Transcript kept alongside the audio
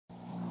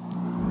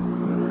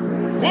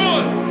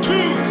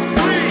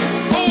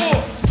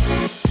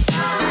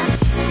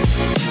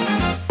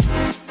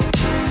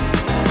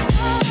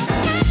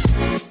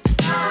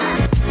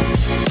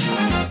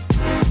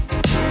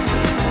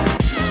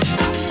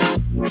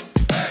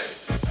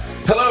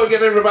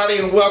again, everybody,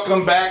 and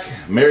welcome back.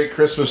 Merry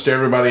Christmas to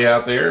everybody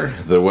out there.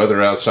 The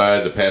weather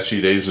outside the past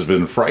few days has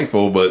been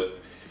frightful, but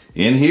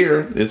in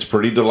here, it's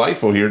pretty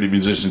delightful here at the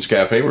Musicians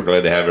Cafe. We're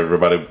glad to have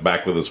everybody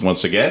back with us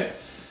once again.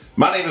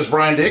 My name is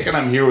Brian Dick, and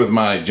I'm here with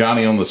my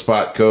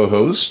Johnny-on-the-Spot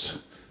co-host,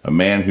 a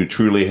man who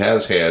truly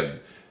has had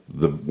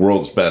the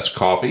world's best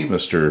coffee,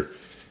 Mr.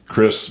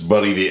 Chris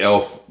Buddy the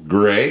Elf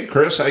Gray.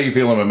 Chris, how you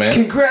feeling, my man?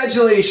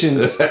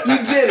 Congratulations!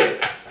 You did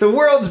it! The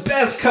world's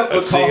best cup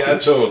of coffee. See, I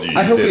told you.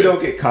 I hope we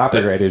don't get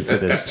copyrighted for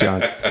this,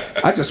 John.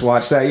 I just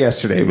watched that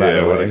yesterday, by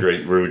the way. What a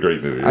really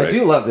great movie, right? I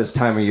do love this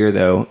time of year,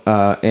 though.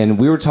 And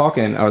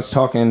I was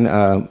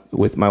talking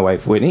with my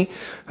wife, Whitney,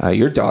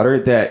 your daughter,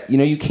 that,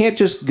 you can't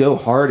just go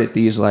hard at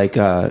these, like,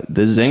 the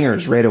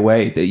zingers right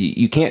away.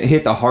 You can't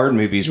hit the hard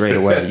movies right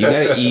away. You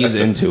got to ease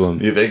into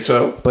them. You think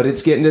so? But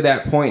it's getting to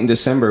that point in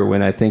December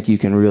when I think you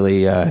can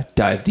really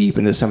dive deep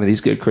into some of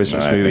these good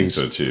Christmas movies.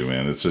 I think so, too,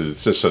 man. It's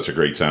just such a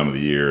great time of the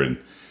year, and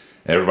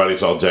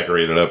everybody's all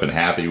decorated up and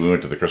happy. We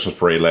went to the Christmas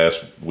parade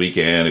last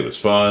weekend. It was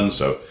fun.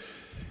 So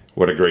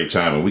what a great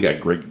time. And we got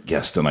great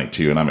guests tonight,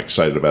 too. And I'm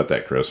excited about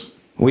that, Chris.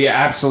 We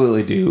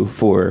absolutely do.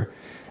 For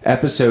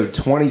episode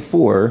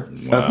 24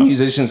 of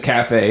Musicians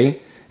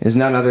Cafe is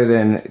none other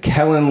than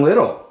Kellin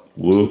Little.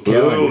 Woo-hoo,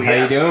 Kellin, how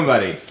you doing,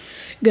 buddy?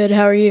 Good.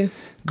 How are you?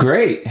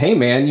 Great. Hey,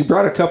 man, you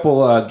brought a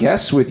couple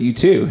guests with you,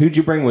 too. Who'd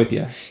you bring with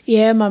you?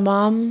 Yeah, my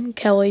mom,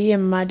 Kelly,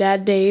 and my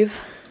dad, Dave.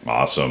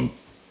 Awesome.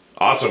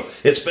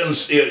 It's been,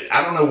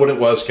 I don't know what it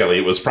was, Kelly.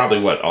 It was probably,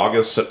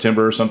 August,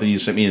 September or something? You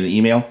sent me an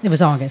email? It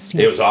was August.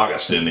 Yeah. It was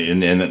August.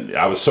 And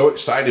I was so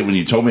excited when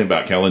you told me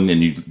about Kellin,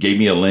 and you gave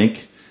me a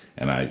link,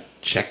 and I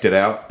checked it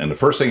out. And the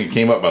first thing that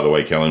came up, by the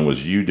way, Kellin,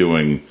 was you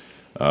doing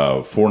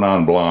Four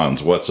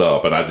Non-Blondes, What's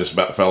Up? And I just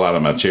about fell out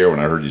of my chair when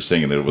I heard you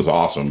singing it. It was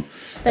awesome.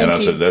 Thank I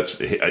you. said,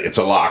 it's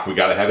a lock. We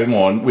got to have him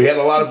on. We had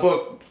a lot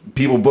of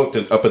people booked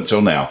up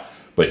until now.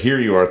 But here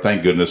you are,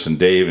 thank goodness. And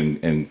Dave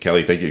and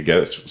Kelly, thank you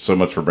guys so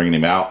much for bringing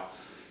him out.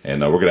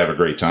 And we're going to have a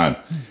great time.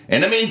 In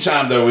the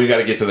meantime, though, we got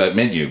to get to that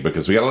menu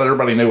because we got to let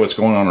everybody know what's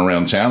going on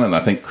around town. And I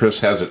think Chris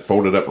has it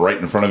folded up right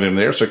in front of him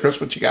there. So, Chris,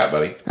 what you got,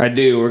 buddy? I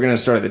do. We're going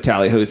to start at the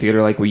Tally Ho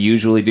Theater like we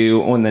usually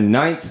do. On the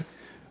 9th,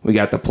 we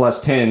got the Plus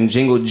 10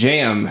 Jingle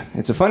Jam.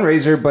 It's a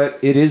fundraiser, but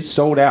it is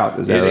sold out.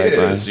 Is that right,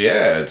 Brian? It is.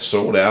 Yeah, it's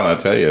sold out.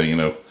 I tell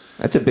you,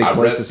 That's a big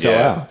place to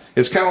sell out.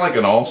 It's kind of like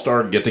an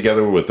all-star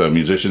get-together with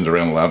musicians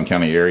around the Loudoun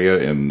County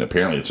area. And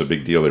apparently it's a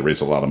big deal. They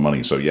raise a lot of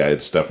money. So, yeah,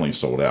 it's definitely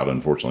sold out,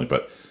 unfortunately.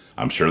 But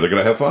I'm sure they're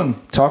going to have fun.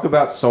 Talk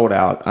about sold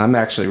out. I'm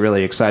actually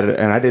really excited,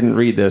 and I didn't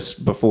read this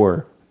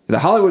before. The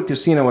Hollywood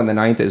Casino on the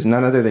 9th is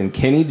none other than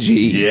Kenny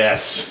G.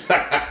 Yes.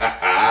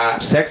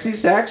 Sexy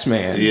Sax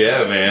Man.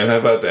 Yeah, man. How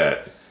about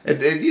that?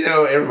 And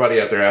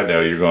everybody out there, I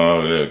know, you're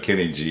going,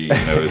 Kenny G,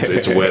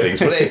 it's weddings.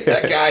 But hey,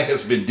 that guy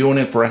has been doing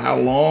it for how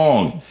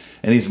long?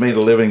 And he's made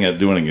a living at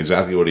doing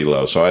exactly what he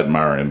loves. So I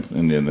admire him.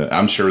 And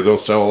I'm sure they'll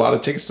sell a lot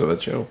of tickets to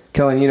that show.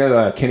 Kellin,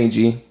 Kenny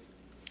G?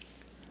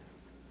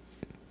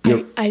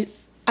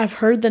 I've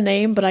heard the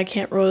name, but I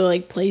can't really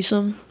place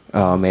him.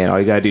 Oh, man, all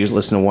you got to do is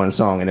listen to one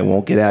song, and it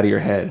won't get out of your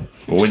head.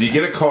 Well, when you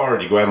get a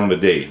card, you go out on a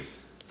date.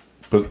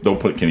 Don't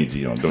put Kenny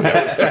G on. Don't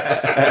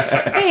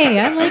Hey,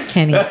 I like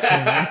Kenny G.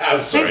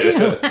 I'm sorry.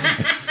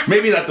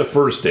 Maybe not the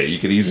first day. You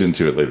can ease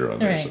into it later on.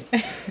 Right. So.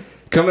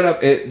 Coming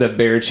up at the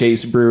Bear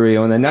Chase Brewery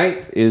on the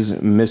 9th is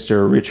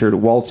Mr. Richard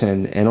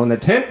Walton. And on the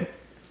 10th,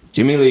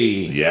 Jimmy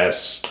Lee.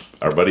 Yes,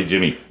 our buddy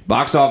Jimmy.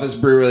 Box Office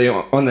Brewery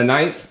on the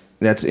 9th.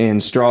 That's in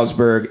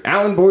Strasburg.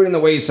 Alan Boyd and the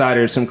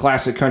Waysiders, some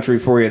classic country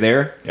for you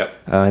there. Yep.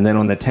 And then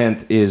on the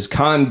 10th is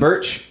Con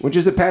Birch, which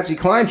is a Patsy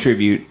Cline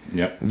tribute.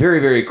 Yep. Very,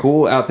 very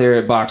cool out there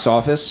at Box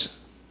Office.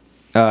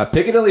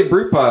 Piccadilly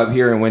Brew Pub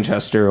here in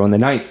Winchester on the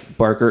 9th,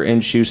 Barker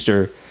and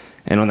Schuster.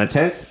 And on the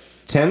 10th,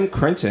 Tim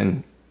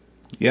Crenton.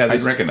 Yeah, I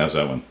didn't recognize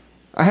that one.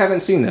 I haven't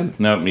seen them.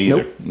 No, me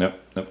either. Nope.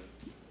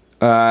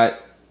 Now,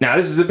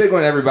 this is a big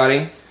one,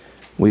 everybody.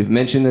 We've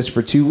mentioned this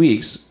for 2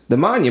 weeks. The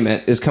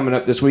Monument is coming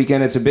up this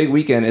weekend. It's a big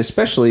weekend,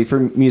 especially for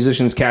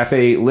Musicians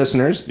Cafe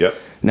listeners. Yep.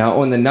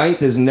 Now, on the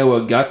 9th is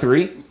Noah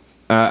Guthrie.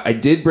 I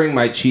did bring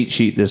my cheat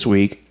sheet this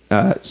week.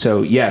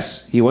 So,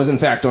 yes, he was, in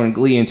fact, on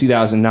Glee in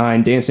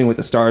 2009, Dancing with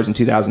the Stars in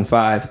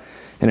 2005,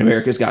 and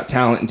America's Got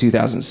Talent in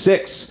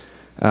 2006.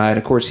 And,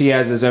 of course, he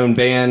has his own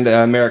band,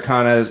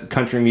 Americana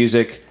Country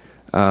Music,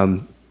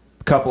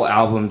 couple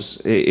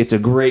albums. It's a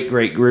great,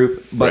 great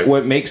group. But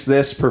What makes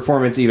this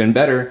performance even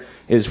better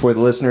is for the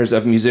listeners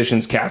of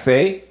Musicians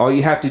Cafe. All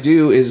you have to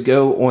do is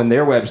go on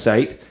their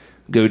website,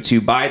 go to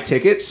buy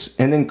tickets,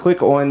 and then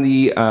click on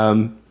the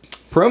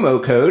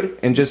promo code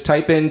and just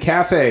type in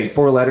cafe,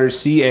 4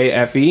 letters,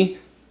 CAFE,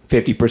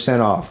 50%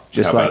 off.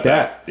 Just like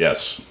that.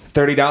 Yes.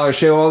 $30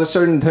 show all of a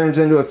sudden turns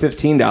into a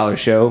 $15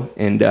 show,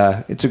 and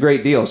it's a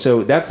great deal.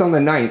 So that's on the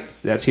 9th.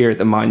 That's here at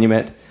the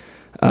Monument.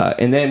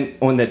 And then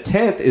on the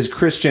 10th is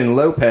Christian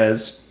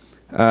Lopez.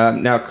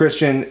 Now,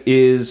 Christian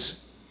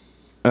is...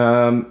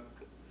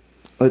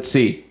 let's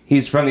see.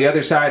 He's from the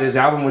other side. His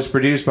album was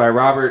produced by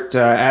Robert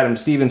Adam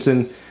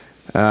Stevenson.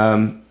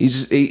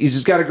 He's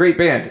just got a great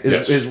band.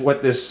 Is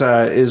what this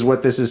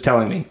is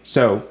telling me.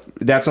 So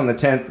that's on the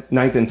 10th,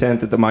 9th and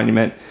 10th at the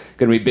Monument.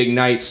 Going to be big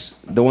nights.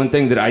 The one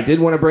thing that I did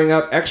want to bring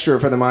up extra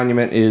for the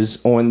Monument is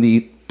on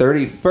the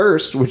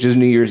 31st, which is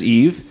New Year's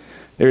Eve,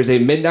 there's a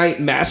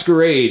midnight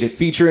masquerade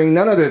featuring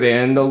none other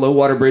than the Low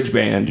Water Bridge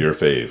Band. Your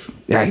fave.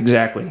 Yeah,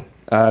 exactly.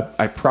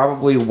 I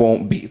probably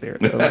won't be there,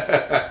 though.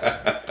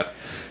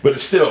 But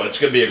it's going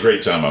to be a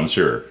great time, I'm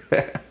sure.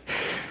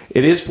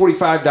 It is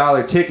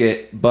 $45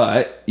 ticket,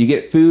 but you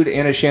get food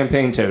and a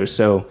champagne toast.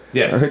 So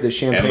yeah. I heard the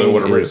champagne and low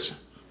water is bridge.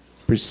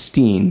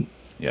 Pristine.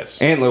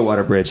 Yes. And low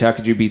water bridge. How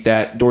could you beat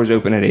that? Doors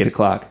open at 8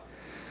 o'clock.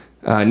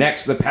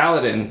 Next, the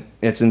Paladin.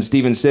 It's in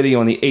Stephen City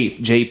on the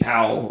 8th. Jay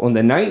Powell. On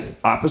the 9th,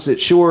 Opposite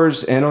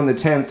Shores. And on the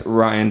 10th,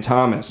 Ryan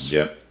Thomas.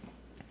 Yep.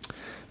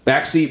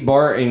 Backseat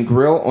Bar and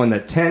Grill on the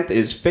 10th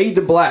is Fade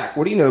to Black.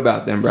 What do you know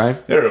about them, Brian?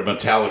 They're a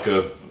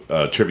Metallica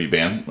tribute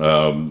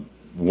band.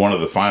 One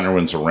of the finer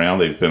ones around.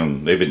 They've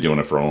been doing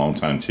it for a long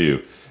time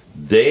too.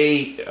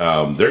 They're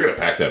going to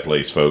pack that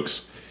place,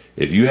 folks.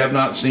 If you have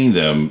not seen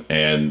them,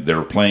 and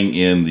they're playing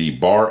in the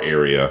bar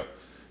area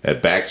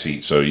at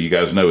Backseat, so you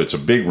guys know it's a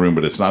big room,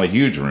 but it's not a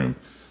huge room.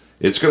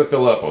 It's going to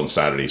fill up on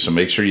Saturday, so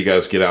make sure you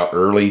guys get out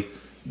early,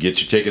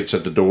 get your tickets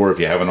at the door if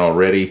you haven't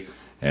already,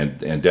 and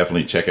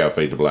definitely check out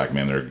Fade to Black,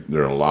 man.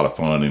 They're a lot of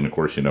fun, and of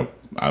course, you know,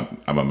 I'm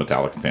a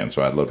Metallica fan,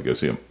 so I'd love to go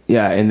see them.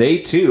 Yeah, and they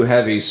too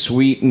have a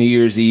sweet New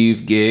Year's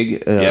Eve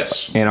gig.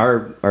 Yes. And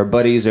our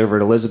buddies over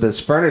at Elizabeth's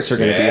Furnace are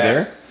going to be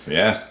there.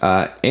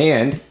 Yeah.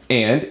 And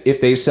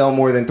if they sell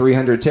more than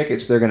 300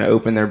 tickets, they're going to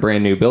open their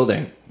brand new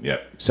building.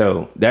 Yep.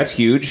 So that's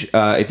huge.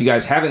 If you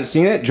guys haven't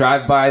seen it,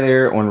 drive by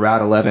there on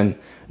Route 11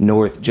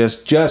 north,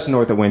 just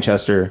north of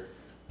Winchester.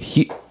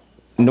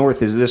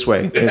 North is this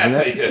way, isn't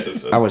it?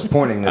 Yes. I was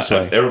pointing this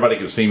way. Everybody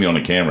can see me on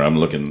the camera. I'm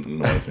looking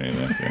north.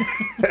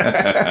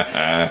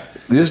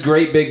 This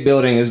great big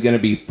building is going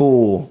to be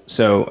full.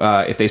 So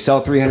if they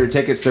sell 300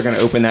 tickets, they're going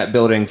to open that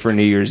building for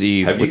New Year's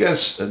Eve. Have you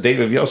guys, Dave,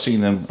 have y'all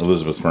seen them,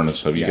 Elizabeth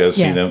Furnace? Have you guys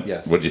seen them?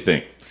 Yes. What'd you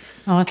think?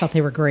 Oh, I thought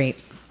they were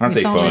great. Aren't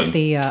they saw fun? them at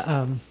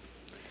the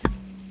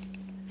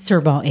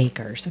Cerbal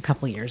Acres a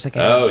couple years ago.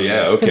 Oh,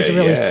 yeah, okay. So it was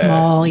really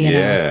small, you know.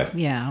 Yeah.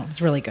 Yeah, it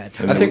was really good.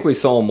 I think we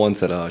saw them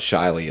once at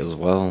Shiley as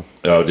well.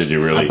 Oh, did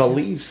you really? I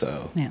believe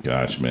so. Yeah.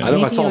 Gosh, man. I know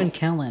I Maybe saw you them. and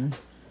Kellin.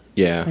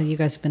 Yeah. You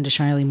guys have been to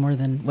Shiley more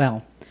than,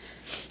 well,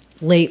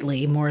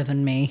 lately more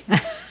than me.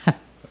 A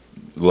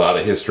lot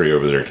of history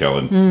over there,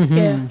 Kellin. Mm-hmm.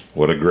 Yeah.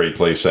 What a great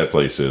place that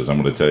place is.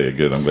 I'm going to tell you.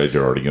 Good. I'm glad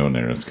you're already going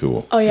there. That's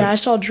cool. Oh yeah, I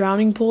saw a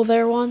drowning pool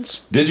there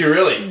once. Did you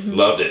really?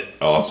 Loved it.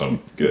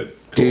 Awesome. Good.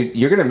 Cool. Dude,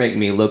 you're going to make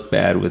me look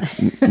bad with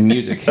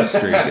music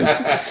history.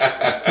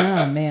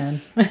 Oh,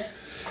 man.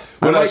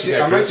 What I else you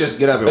got, might Chris? just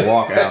get up and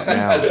walk out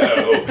now.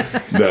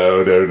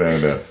 No.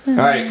 All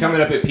right, coming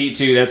up at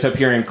P2, that's up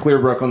here in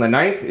Clearbrook on the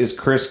 9th is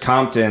Chris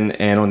Compton,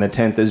 and on the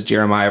 10th is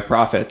Jeremiah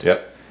Prophet.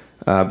 Yep.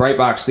 Bright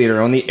Box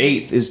Theater on the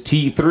 8th is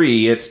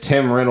T3. It's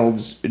Tim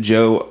Reynolds,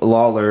 Joe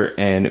Lawler,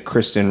 and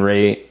Kristen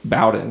Ray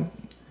Bowden.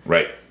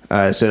 Right.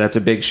 So that's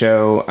a big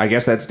show. I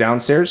guess that's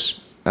downstairs.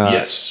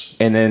 Yes.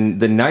 And then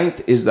the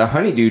 9th is the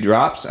Honeydew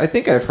Drops. I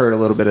think I've heard a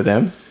little bit of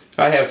them.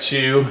 I have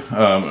two.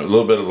 A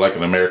little bit of like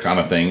an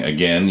Americana thing.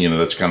 Again, you know,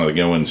 that's kind of the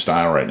going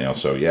style right now.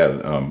 So,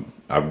 yeah,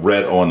 I've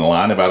read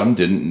online about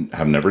them.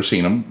 Have never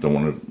seen them. Don't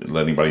want to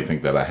let anybody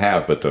think that I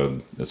have, but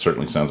it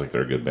certainly sounds like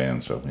they're a good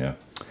band. So, yeah.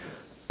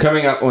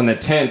 Coming up on the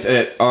 10th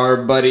at our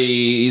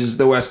buddies,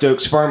 the West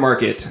Oaks Farm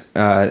Market,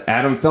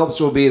 Adam Phelps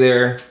will be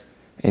there,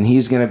 and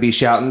he's going to be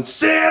shouting,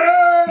 Santa!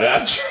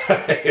 That's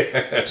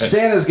right.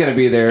 Santa's going to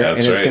be there, That's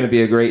and it's right. going to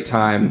be a great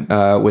time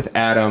with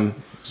Adam.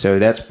 So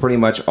that's pretty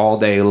much all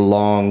day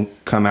long.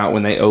 Come out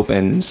when they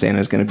open.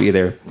 Santa's going to be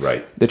there.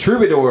 Right. The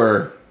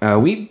Troubadour.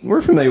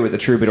 We're familiar with the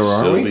Troubadour,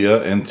 aren't we?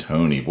 Sylvia and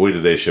Tony. Boy,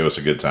 did they show us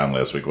a good time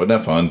last week. Wasn't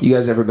that fun? You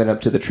guys ever been up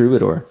to the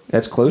Troubadour?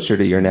 That's closer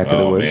to your neck of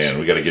the Oh, woods. man.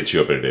 We got to get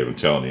you up there, Dave. I'm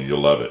telling you. You'll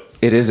love it.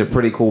 It is a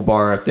pretty cool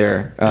bar up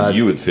there.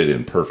 You would fit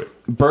in perfect.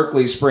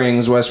 Berkeley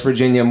Springs, West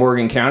Virginia,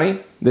 Morgan County.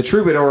 The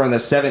Troubadour on the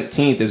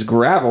 17th is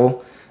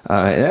Gravel.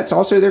 And that's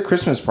also their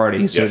Christmas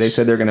party. So Yes. they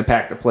said they're going to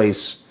pack the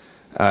place.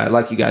 I'd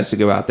like you guys to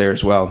go out there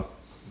as well.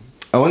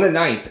 Oh, on the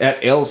 9th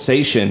at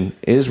Alsatian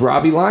is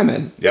Robbie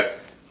Lyman. Yep.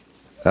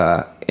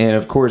 And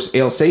of course,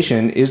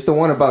 Alsatian is the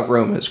one above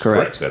Roma's,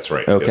 correct? Correct, that's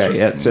right. Okay, Yes, sir.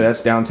 yeah, so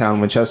that's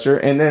downtown Winchester.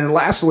 And then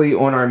lastly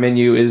on our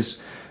menu is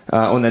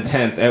on the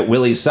 10th at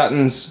Willie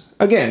Sutton's.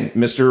 Again,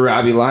 Mr.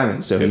 Robbie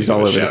Lyman. So he's Give all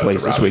a over the shout out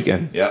place to this Robbie.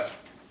 weekend. Yep.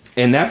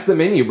 And that's the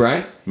menu,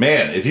 Brian.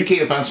 Man, if you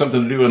can't find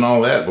something to do and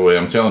all that, boy,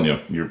 I'm telling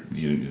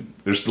you,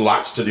 there's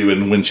lots to do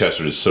in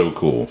Winchester. It's so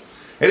cool.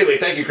 Anyway,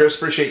 thank you, Chris.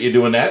 Appreciate you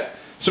doing that.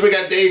 So we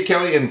got Dave,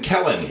 Kelly, and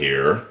Kellin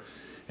here,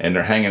 and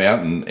they're hanging out.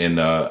 And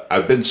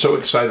I've been so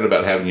excited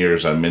about having you,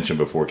 as I mentioned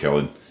before,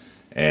 Kellin.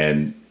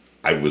 And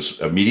I was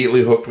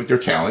immediately hooked with your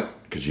talent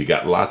because you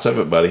got lots of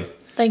it, buddy.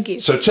 Thank you.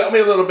 So tell me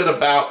a little bit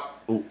about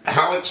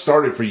how it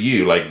started for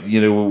you. Like, you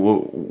know,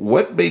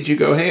 what made you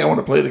go, hey, I want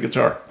to play the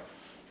guitar?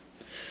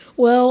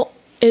 Well,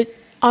 it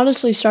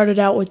honestly started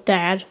out with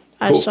Dad.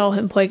 I Cool. saw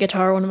him play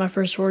guitar. One of my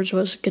first words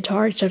was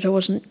guitar, except it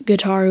wasn't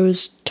guitar, it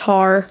was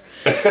tar.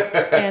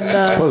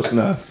 And Close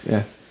enough,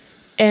 yeah.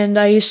 and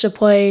I used to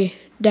play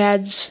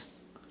Dad's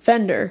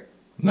Fender.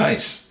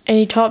 Nice. And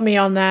he taught me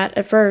on that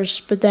at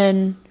first, but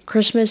then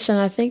Christmas, and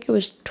I think it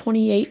was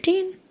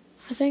 2018,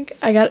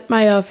 I got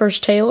my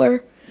first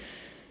Taylor,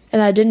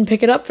 and I didn't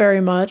pick it up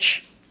very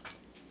much.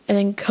 And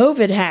then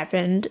COVID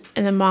happened,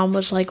 and then Mom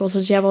was like, well,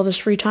 since you have all this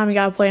free time, you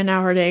got to play an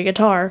hour a day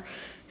guitar.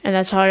 And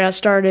that's how I got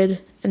started,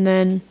 and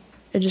then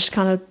it just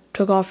kind of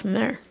took off from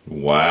there.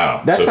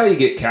 Wow. That's how you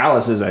get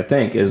calluses, I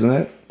think, isn't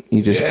it?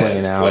 You just play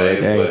an hour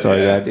a day. That's all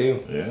you got to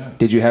do. Yeah.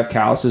 Did you have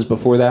calluses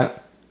before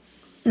that?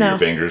 For No. your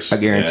fingers. I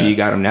guarantee you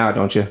got them now,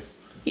 don't you?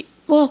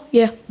 Well,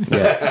 yeah.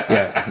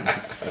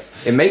 Yeah.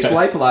 It makes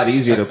life a lot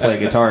easier to play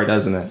guitar,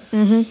 doesn't it?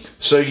 Mm-hmm.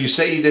 So you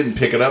say you didn't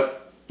pick it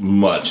up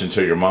much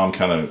until your mom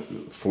kind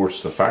of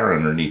forced the fire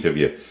underneath of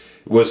you.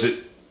 Was it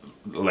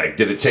like,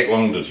 did it take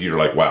long to, you're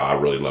like, wow, I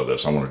really love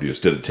this, I want to do this.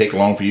 Did it take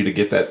long for you to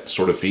get that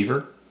sort of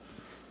fever?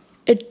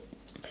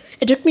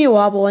 It took me a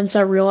while, but once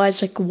I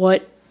realized like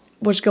what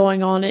was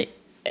going on,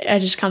 I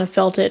just kind of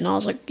felt it, and I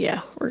was like,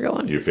 yeah, we're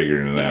going. You're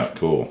figuring it out.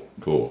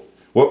 Cool.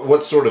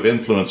 What sort of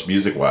influence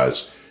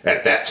music-wise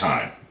at that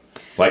time?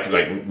 Like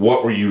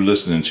what were you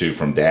listening to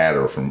from Dad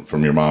or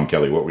from your mom,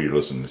 Kelly? What were you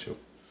listening to?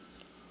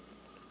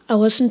 I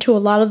listened to a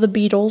lot of the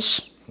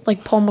Beatles,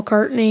 like Paul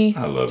McCartney,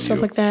 I love stuff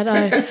you. like that.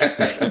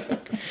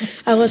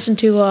 I listened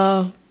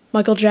to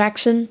Michael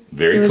Jackson.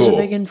 Very he was cool. a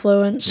big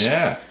influence.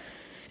 Yeah.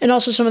 And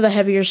also some of the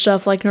heavier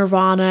stuff like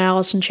Nirvana,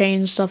 Alice in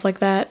Chains, stuff like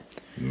that.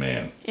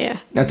 Man. Yeah.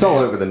 That's all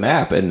over the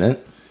map, isn't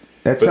it?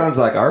 That sounds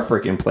like our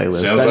freaking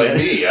playlist. Sounds doesn't like it?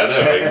 me. I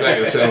know.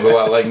 Exactly. Sounds a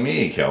lot like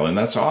me, Kellin.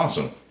 That's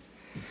awesome.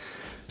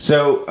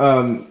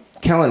 So,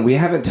 Kellin, we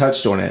haven't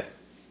touched on it.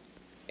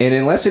 And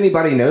unless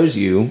anybody knows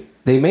you,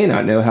 they may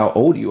not know how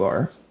old you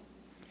are.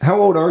 How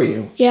old are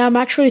you? Yeah, I'm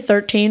actually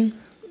 13.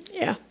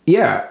 Yeah.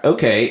 Yeah,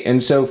 okay.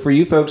 And so for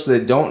you folks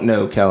that don't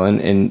know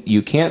Kellin, and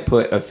you can't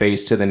put a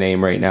face to the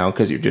name right now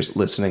because you're just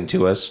listening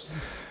to us,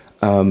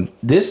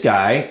 this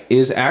guy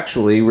is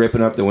actually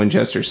ripping up the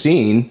Winchester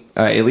scene,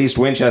 at least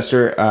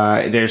Winchester.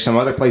 There's some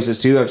other places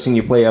too. I've seen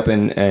you play up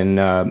in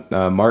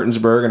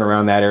Martinsburg and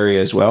around that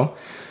area as well.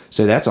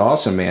 So that's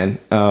awesome, man.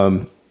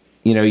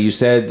 You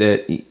said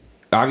that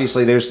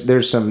obviously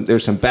there's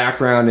some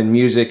background in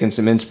music and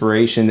some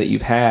inspiration that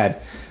you've had,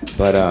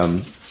 but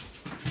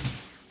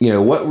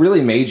what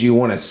really made you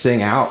want to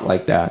sing out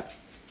like that,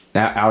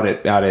 out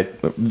at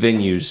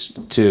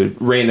venues to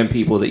random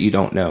people that you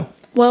don't know?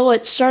 Well,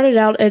 it started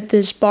out at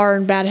this bar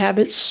in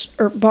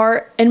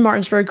bar in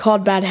Martinsburg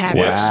called Bad Habits.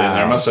 Yes, in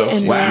there myself.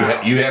 And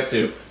You have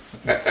to.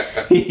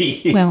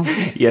 Well,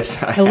 Yes,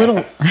 a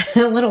little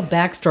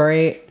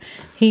backstory.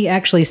 He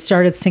actually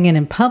started singing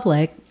in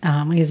public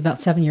when he was about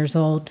 7 years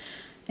old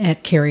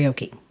at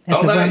karaoke at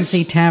the nice.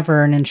 Rumsey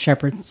Tavern in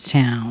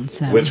Shepherdstown.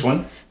 So Which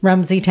one?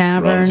 Rumsey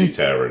Tavern. Rumsey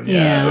Tavern.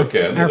 Yeah.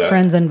 Okay. I knew Our that.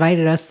 friends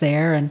invited us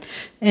there,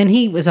 and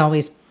he was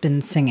always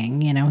been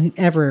singing.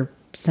 Ever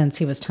since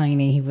he was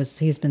tiny,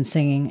 he's been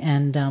singing,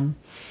 and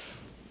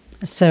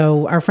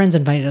so our friends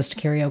invited us to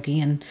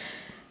karaoke, and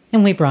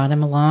we brought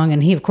him along,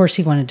 and he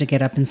wanted to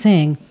get up and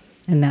sing,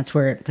 and that's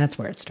where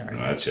it started.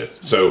 That's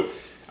it. So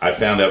I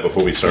found out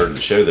before we started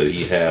the show that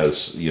he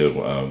has,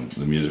 the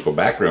musical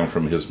background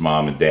from his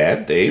mom and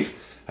dad, Dave.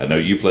 I know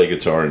you play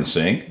guitar and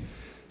sing.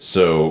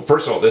 So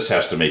first of all, this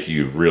has to make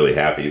you really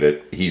happy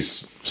that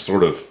he's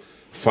sort of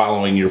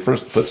following your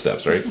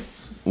footsteps, right?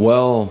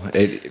 Well,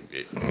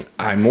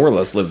 I more or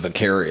less live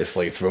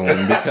vicariously through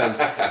him because,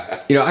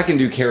 I can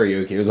do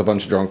karaoke. There's a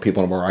bunch of drunk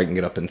people in a bar. I can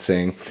get up and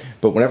sing.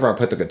 But whenever I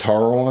put the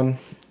guitar on,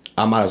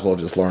 I might as well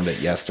just learned it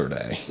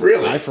yesterday.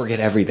 Really? I forget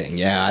everything.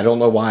 Yeah, I don't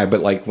know why.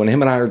 But like when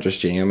him and I are just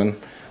jamming,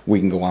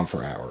 we can go on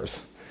for hours.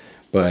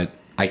 But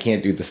I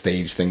can't do the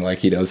stage thing like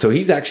he does. So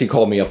he's actually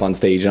called me up on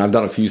stage, and I've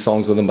done a few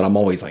songs with him, but I'm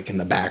always like in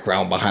the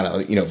background behind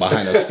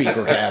a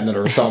speaker cabinet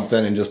or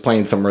something, and just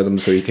playing some rhythm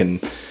so he can,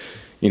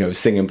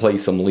 sing and play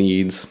some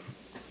leads.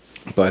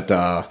 But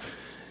I've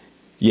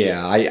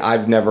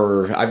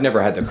never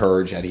had the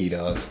courage that he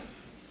does.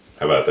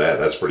 How about that?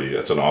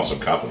 That's an awesome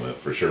compliment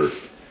for sure.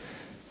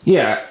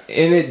 Yeah,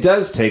 and it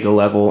does take a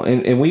level,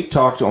 and we've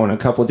talked on a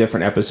couple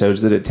different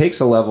episodes that it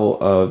takes a level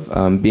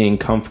of being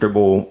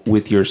comfortable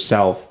with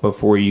yourself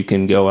before you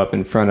can go up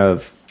in front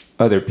of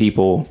other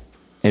people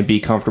and be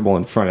comfortable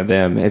in front of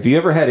them. Have you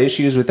ever had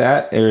issues with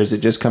that, or has it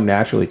just come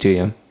naturally to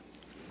you?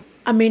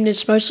 I mean,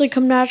 it's mostly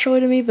come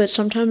naturally to me, but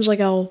sometimes like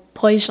I'll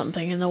play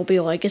something and they'll be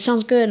like, it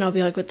sounds good, and I'll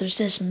be like, but there's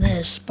this and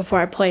this before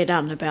I play it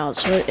out and about.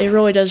 So it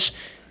really does.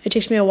 It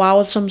takes me a while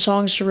with some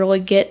songs to really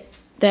get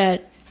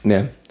that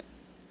Yeah.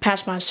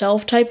 past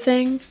myself type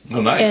thing. Oh,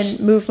 nice. And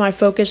move my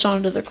focus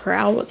onto the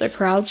crowd, what the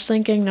crowd's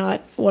thinking,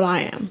 not what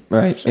I am.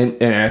 Right,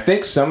 and I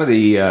think some of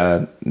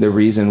the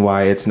reason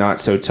why it's not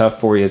so tough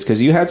for you is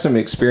because you had some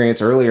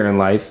experience earlier in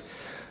life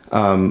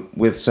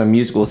with some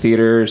musical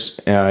theaters.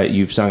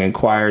 You've sung in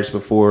choirs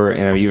before,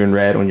 and I've even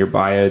read on your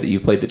bio that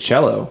you played the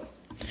cello.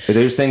 Are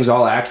those things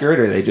all accurate,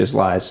 or are they just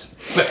lies?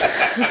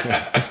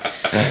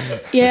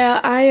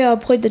 Yeah, I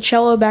played the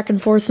cello back in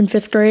 4th and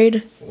 5th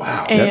grade.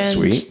 Wow. And That's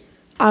sweet.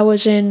 I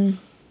was in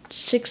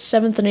 6th,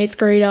 7th, and 8th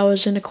grade. I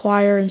was in a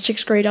choir. In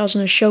 6th grade, I was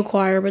in a show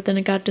choir, but then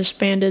it got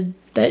disbanded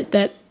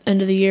that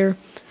end of the year.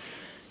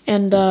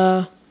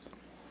 And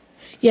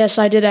yes,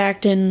 I did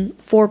act in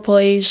 4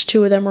 plays.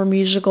 2 of them were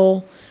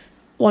musical.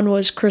 One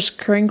was Kris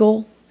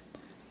Kringle.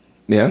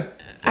 Yeah.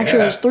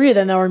 Actually, it was 3 of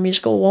them that were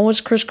musical. One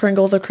was Kris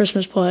Kringle, the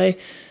Christmas play.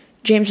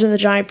 James and the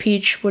Giant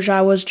Peach, which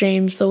I was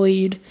James, the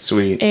lead.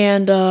 Sweet.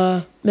 And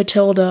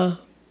Matilda,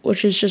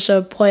 which is just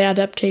a play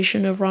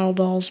adaptation of Ronald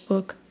Dahl's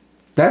book.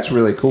 That's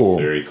really cool.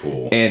 Very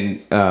cool.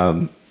 And,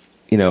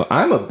 you know,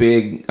 I'm a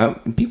big,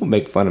 people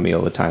make fun of me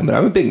all the time, but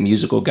I'm a big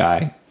musical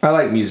guy. I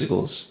like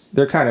musicals.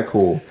 They're kind of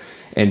cool.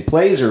 And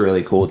plays are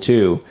really cool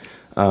too.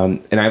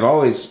 And I've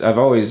always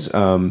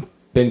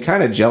been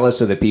kind of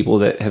jealous of the people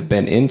that have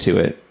been into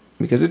it,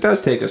 because it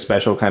does take a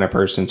special kind of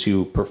person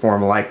to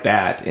perform like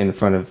that in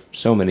front of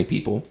so many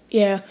people.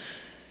 Yeah.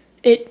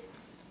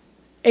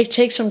 It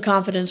takes some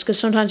confidence, because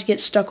sometimes you get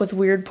stuck with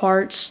weird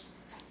parts.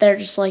 They're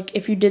just like,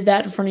 if you did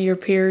that in front of your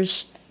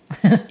peers,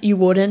 you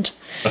wouldn't.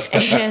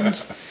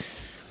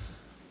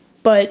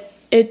 But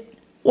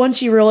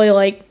once you really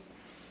like,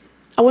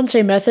 I wouldn't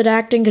say method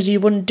acting, because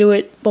you wouldn't do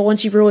it, but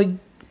once you really,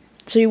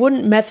 so you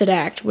wouldn't method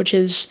act, which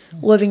is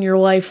living your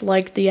life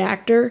like the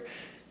actor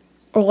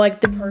or like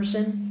the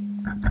person.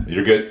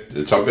 You're good.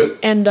 It's all good.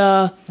 And,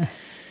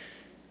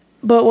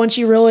 but once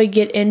you really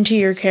get into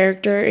your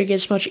character, it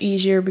gets much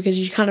easier, because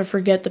you kind of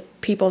forget the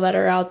people that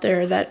are out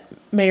there that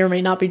may or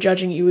may not be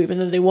judging you, even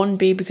though they wouldn't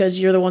be, because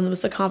you're the one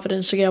with the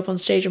confidence to get up on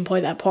stage and play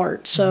that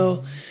part.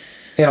 So,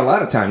 and a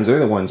lot of times they're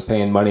the ones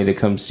paying money to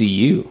come see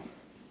you.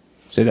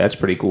 So that's a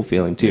pretty cool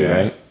feeling too,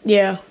 right?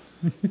 Yeah.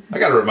 I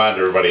got to remind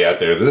everybody out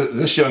there,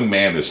 this young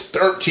man is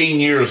 13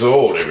 years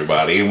old,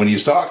 everybody. And when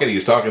he's talking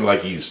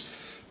like he's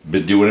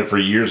been doing it for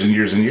years and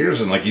years and years,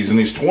 and like he's in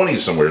his 20s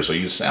somewhere. So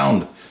you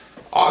sound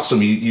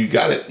awesome. You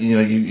got it. You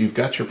know, you've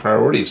got your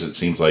priorities, it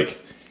seems like,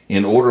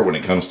 in order when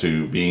it comes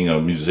to being a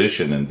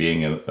musician and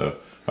being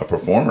a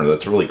performer.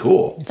 That's really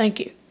cool. Thank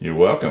you. You're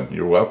welcome.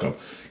 You're welcome.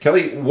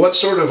 Kelly, what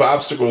sort of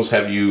obstacles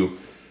have you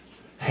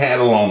had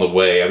along the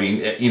way? I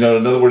mean, you know,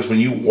 in other words, when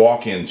you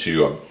walk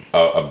into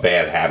a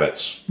bad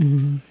habits,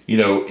 Mm-hmm. you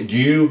know, do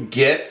you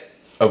get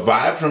a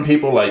vibe from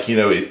people like, you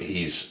know,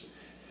 he's,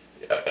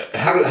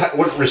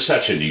 what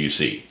reception do you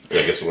see?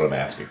 I guess is what I'm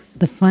asking.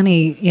 It's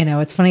funny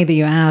that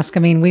you ask. I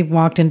mean, we've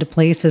walked into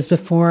places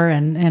before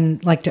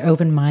and like to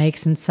open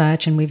mics and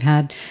such, and we've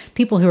had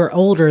people who are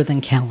older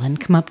than Kellin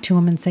come up to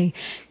him and say,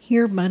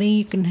 "Here, buddy,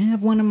 you can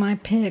have one of my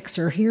picks,"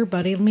 or "Here,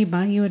 buddy, let me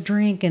buy you a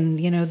drink," and,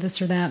 you know,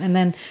 this or that. And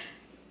then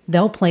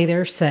they'll play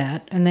their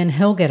set, and then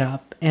he'll get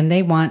up, and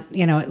they want,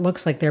 you know, it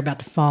looks like they're about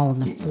to fall on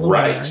the floor.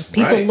 Right,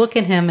 People right. look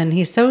at him, and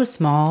he's so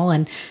small,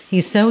 and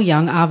he's so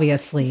young,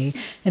 obviously,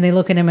 and they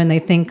look at him and they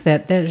think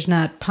that there's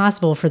not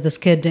possible for this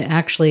kid to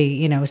actually,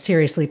 you know,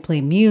 seriously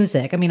play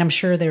music. I mean, I'm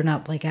sure they're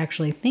not like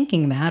actually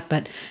thinking that,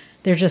 but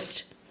they're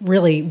just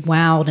really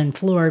wowed and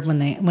floored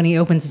when he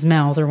opens his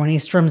mouth or when he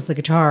strums the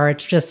guitar.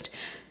 It's just,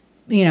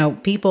 you know,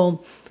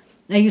 people.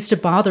 It used to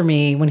bother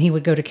me when he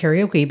would go to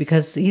karaoke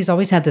because he's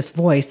always had this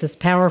voice, this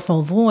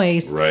powerful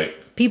voice. Right.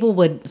 People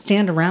would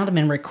stand around him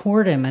and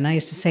record him. And I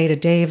used to say to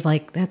Dave,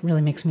 like, that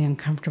really makes me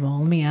uncomfortable.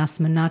 Let me ask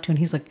him not to. And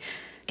he's like,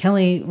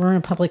 "Kelly, we're in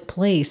a public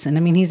place." And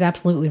I mean, he's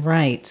absolutely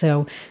right.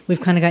 So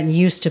we've kind of gotten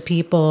used to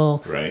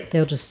people. Right.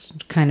 They'll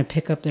just kind of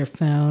pick up their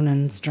phone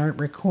and start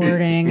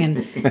recording.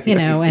 And, you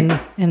know,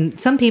 and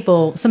some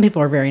people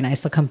are very nice.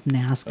 They'll come and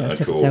ask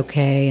us if it's Cool.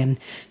 okay. And,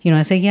 you know,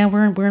 I say, yeah,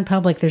 we're in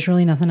public. There's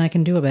really nothing I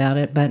can do about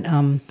it. But,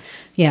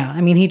 yeah,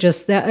 I mean,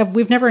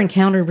 we've never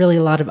encountered really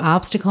a lot of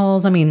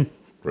obstacles. I mean,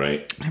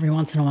 Right. every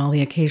once in a while,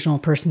 the occasional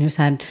person who's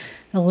had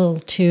a little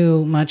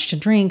too much to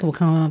drink will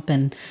come up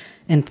and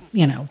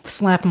you know,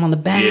 slap him on the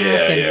back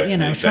and you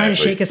know, try to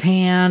shake his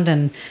hand.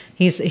 And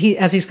as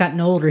he's gotten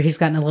older, he's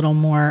gotten a little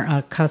more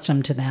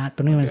accustomed to that.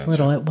 But when he was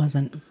little, it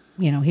wasn't,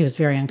 you know, he was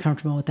very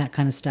uncomfortable with that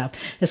kind of stuff.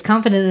 As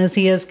confident as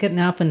he is getting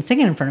up and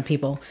singing in front of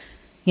people,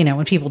 you know,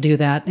 when people do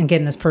that and get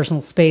in his personal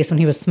space, when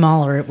he was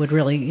smaller, it would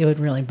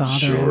really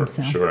bother him.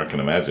 So. Sure, I can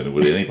imagine it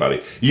would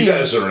anybody. You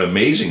guys are an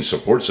amazing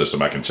support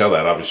system. I can tell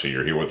that. Obviously,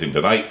 you're here with him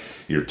tonight.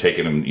 You're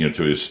taking him, you know,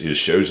 to his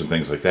shows and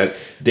things like that.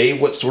 Dave,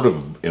 what sort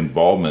of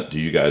involvement do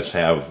you guys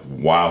have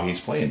while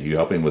he's playing? Do you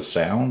help him with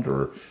sound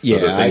or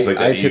other things like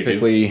that? I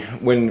typically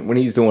when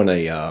he's doing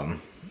a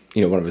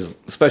you know,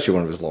 especially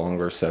one of his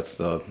longer sets,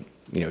 the,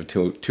 you know,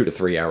 2 to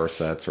 3 hour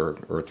sets or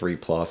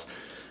 3+.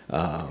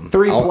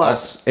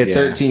 3+ at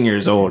 13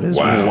 years old is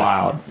Wow.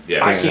 wild.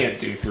 Yeah. I can't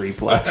do 3+.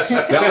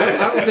 No,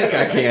 I don't think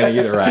I can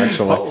either,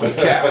 actually. Holy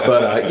cow.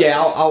 But yeah,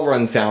 I'll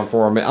run sound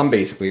for him. I'm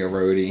basically a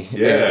roadie.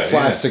 Yeah,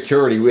 slash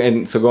security.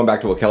 And so going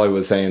back to what Kelly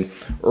was saying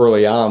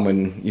early on,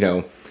 when, you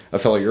know, a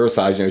fellow your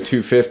size, you know,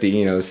 250,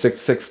 you know,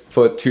 6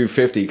 foot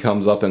 250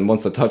 comes up and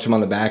wants to touch him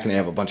on the back, and they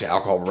have a bunch of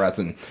alcohol breath,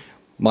 and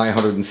my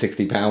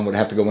 160 pound would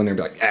have to go in there and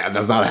be like, "Yeah,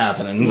 that's not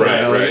happening." Right,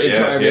 you know, right, and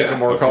try and make him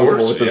more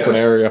comfortable with the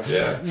scenario.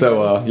 Yeah.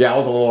 So yeah, I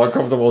was a little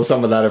uncomfortable with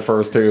some of that at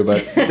first too,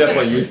 but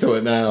definitely used to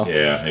it now.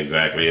 Yeah,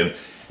 exactly.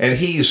 And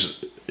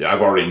he's,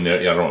 I've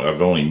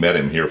only met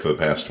him here for the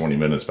past 20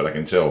 minutes, but I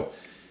can tell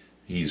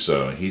he's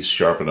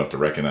sharp enough to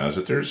recognize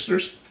that there's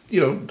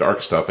you know,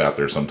 dark stuff out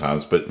there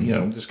sometimes, but you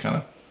know, just kind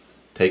of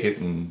take it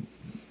and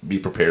be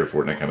prepared for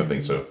it and that kind of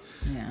thing. So,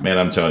 Yeah. man,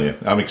 I'm telling you,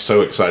 I'm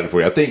so excited for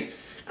you. I think,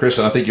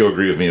 Kristen, I think you'll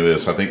agree with me on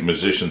this. I think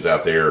musicians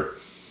out there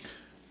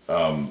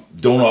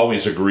don't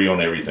always agree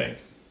on everything.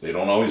 They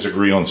don't always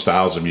agree on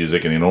styles of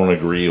music, and they don't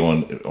agree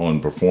on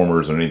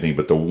performers or anything.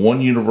 But the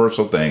one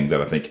universal thing that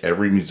I think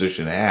every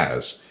musician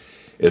has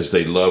is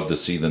they love to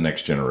see the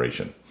next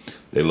generation.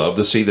 They love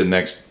to see the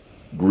next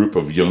group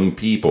of young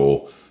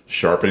people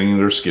sharpening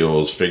their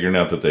skills, figuring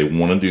out that they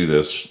want to do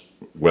this,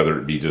 whether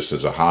it be just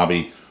as a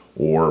hobby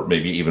or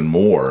maybe even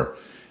more.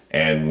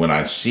 And when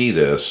I see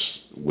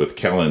this with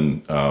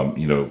Kellin,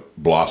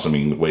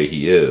 blossoming the way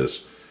he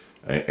is,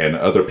 and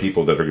other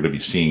people that are going to be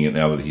seeing it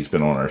now that he's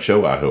been on our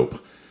show, I hope,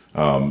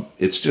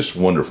 it's just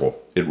wonderful.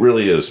 It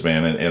really is,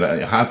 man. And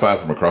a high five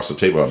from across the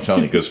table, I'm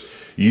telling you, because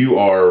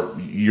you're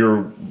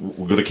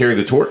going to carry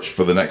the torch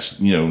for the next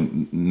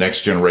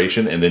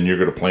generation, and then you're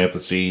going to plant the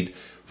seed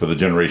for the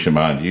generation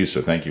behind you.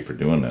 So thank you for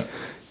doing that.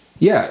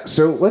 Yeah,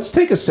 so let's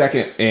take a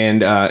second, and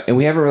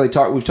we haven't really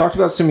talked. We've talked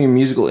about some of your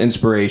musical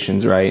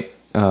inspirations, right?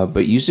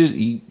 But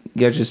you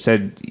guys just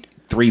said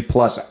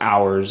 3+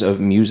 hours of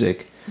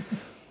music.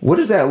 What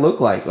does that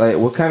look like? Like,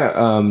 what kind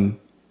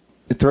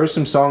of throw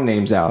some song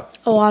names out?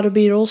 A lot of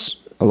Beatles.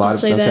 A lot I'll of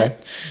say okay.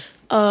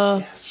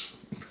 that.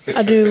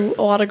 I do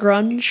a lot of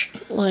grunge,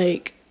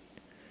 like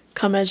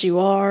 "Come As You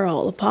Are,"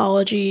 "All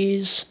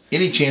Apologies."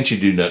 Any chance you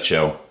do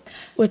Nutshell?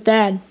 With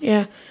Dad,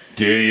 yeah.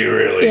 Do you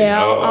really?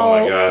 Yeah, Oh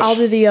my gosh. I'll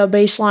do the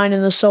bass line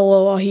and the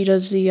solo while he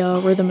does the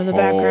rhythm in the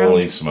background.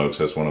 Holy smokes,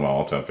 that's one of my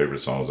all-time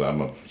favorite songs.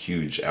 I'm a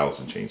huge Alice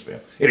in Chains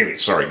fan. Anyway,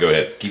 sorry, go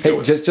ahead. Keep Hey,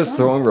 going. just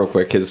throwing real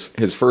quick.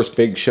 His first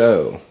big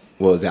show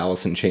was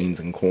Alice in Chains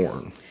and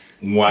Corn.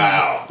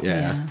 Wow.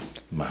 Yeah.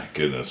 My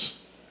goodness.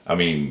 I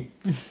mean,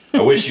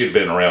 I wish you'd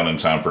been around in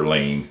time for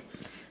Lane,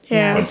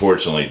 Yeah.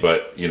 unfortunately.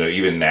 But,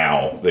 even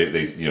now,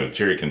 they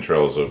Jerry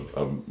Cantrell's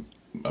a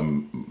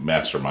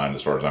mastermind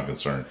as far as I'm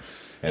concerned.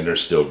 And they're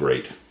still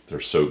great. They're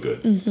so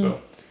good. Mm-hmm.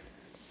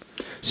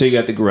 So you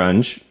got the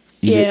grunge.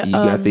 You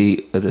got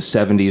the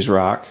 70s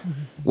rock.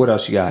 What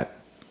else you got?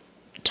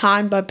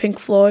 Time by Pink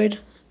Floyd.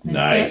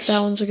 Nice. That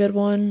one's a good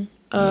one.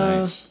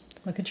 Nice.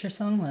 Look at your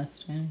song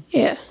list. Yeah.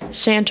 Yeah.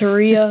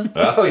 Santeria.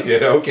 Oh, yeah.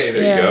 Okay,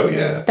 there you go.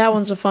 Yeah. That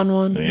one's a fun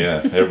one. Yeah.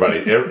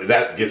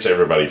 That gets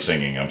everybody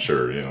singing, I'm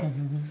sure.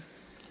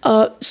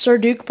 Sir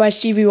Duke by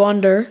Stevie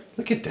Wonder.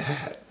 Look at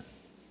that.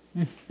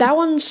 That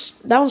one's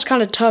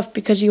kind of tough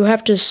because you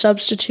have to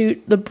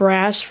substitute the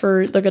brass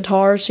for the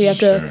guitar, so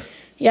Sure.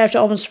 you have to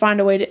almost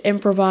find a way to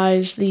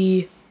improvise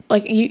you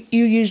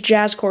use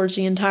jazz chords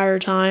the entire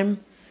time.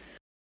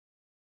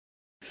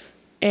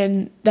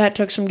 And that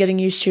took some getting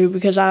used to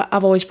because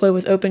I've always played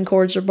with open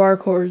chords or bar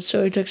chords,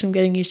 so it took some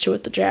getting used to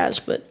with the jazz.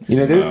 But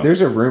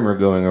There's a rumor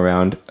going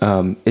around.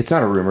 It's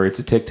not a rumor, it's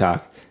a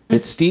TikTok,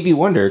 that Stevie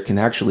Wonder can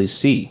actually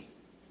see.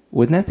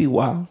 Wouldn't that be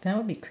wild? That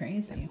would be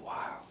crazy.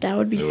 that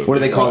would be What do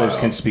they call those? Wow.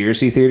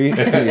 Conspiracy theory?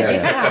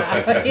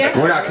 Yeah.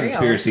 We're not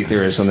conspiracy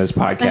theorists on this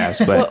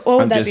podcast, but what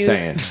would I'm that just be?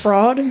 saying.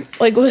 Fraud?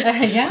 Like what?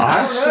 Yeah.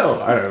 I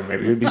don't know.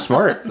 Maybe it'd be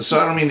smart. So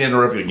I don't mean to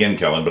interrupt you again,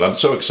 Kellin, but I'm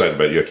so excited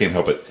about you. I can't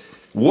help it.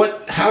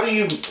 How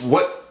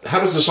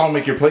does the song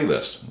make your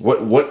playlist?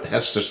 What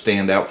has to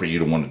stand out for you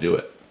to want to do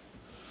it?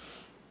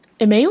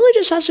 It mainly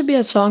just has to be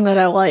a song that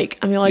I like.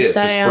 I mean, Yeah, it's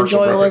that just I personal enjoy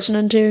preference.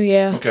 listening to.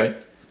 Yeah, Okay.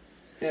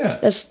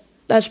 Yeah.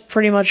 that's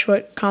pretty much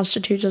what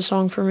constitutes a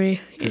song for me.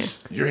 Yeah.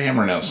 You're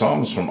hammering out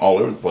songs from all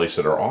over the place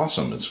that are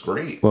awesome. It's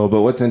great. Well,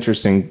 but what's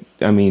interesting,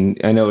 I mean,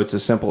 I know it's a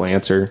simple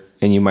answer,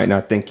 and you might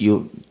not think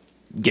you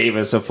gave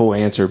us a full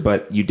answer,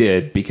 but you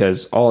did,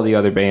 because all the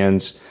other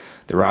bands,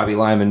 the Robbie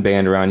Lyman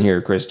band around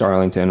here, Chris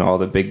Darlington, all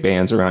the big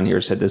bands around here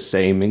said the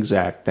same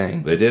exact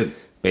thing. They did.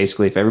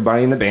 Basically, if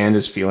everybody in the band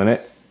is feeling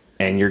it,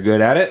 and you're good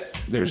at it,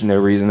 there's no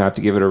reason not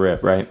to give it a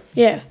rip, right?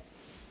 Yeah.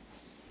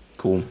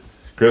 Cool.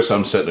 Chris,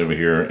 I'm sitting over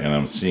here and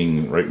I'm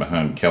seeing right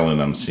behind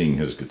Kellin, I'm seeing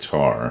his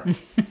guitar.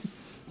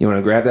 You want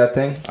to grab that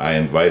thing? I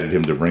invited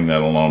him to bring that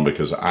along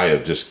because I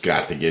have just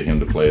got to get him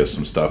to play us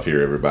some stuff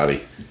here,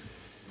 everybody.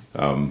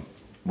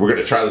 We're going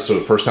to try this for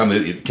the first time.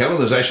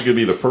 Kellin is actually going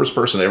to be the first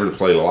person ever to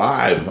play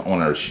live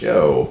on our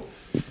show.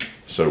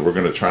 So we're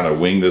going to try to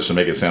wing this and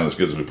make it sound as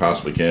good as we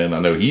possibly can. I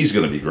know he's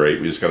going to be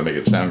great. We just got to make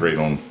it sound great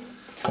on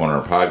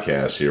our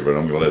podcast here. But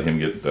I'm going to let him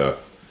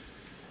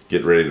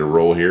get ready to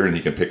roll here, and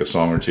he can pick a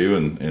song or two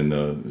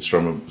and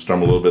strum a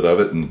little bit of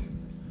it and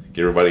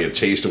give everybody a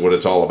taste of what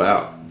it's all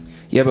about.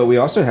 Yeah, but we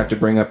also have to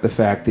bring up the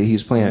fact that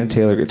he's playing a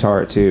Taylor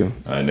guitar, too.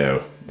 I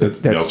know.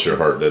 That melts your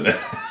heart, doesn't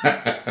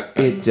it?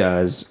 It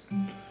does.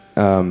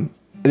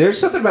 There's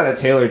something about a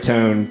Taylor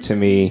tone to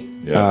me.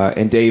 Yeah.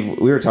 And Dave,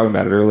 we were talking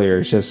about it earlier.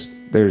 It's just,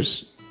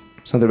 there's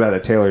something about a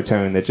Taylor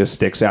tone that just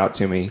sticks out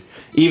to me,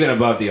 even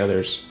above the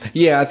others.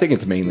 Yeah, I think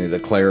it's mainly the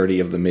clarity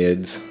of the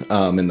mids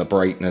and the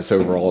brightness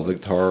overall of the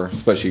guitar,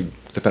 especially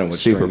depending on what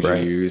Super strings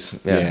bright. you use.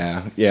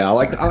 Yeah. Yeah.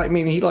 I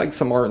mean, he likes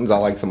some Martins. I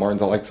like some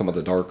Martins. I like some of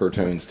the darker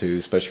tones too,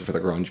 especially for the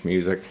grunge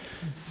music.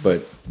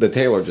 But the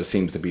Taylor just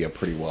seems to be a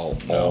pretty all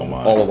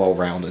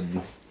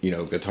well-rounded,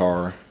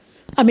 guitar.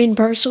 I mean,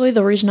 personally,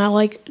 the reason I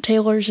like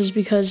Taylor's is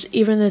because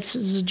even this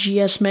is a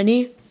GS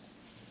Mini,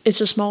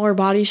 it's a smaller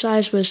body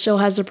size, but it still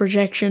has the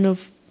projection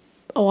of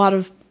a lot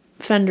of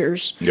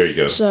fenders. There you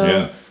go.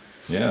 So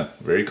Yeah,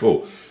 very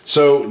cool.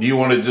 So, do you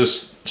want to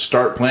just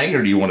start playing,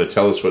 or do you want to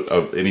tell us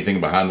anything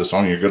behind the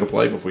song you're going to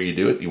play before you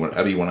do it?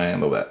 How do you want to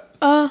handle that?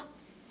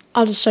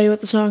 I'll just tell you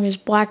what the song is.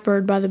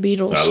 Blackbird by the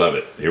Beatles. I love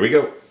it. Here we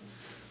go.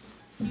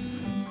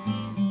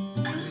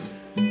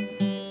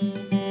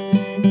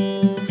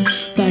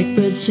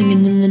 Blackbird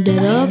singing in the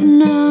dead of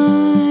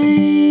night.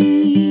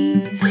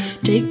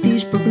 Take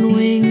these broken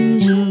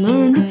wings and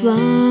learn to fly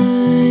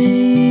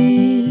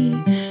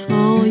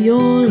all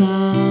your life.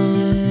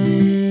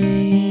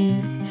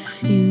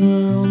 You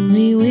are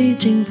only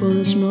waiting for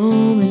this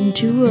moment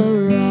to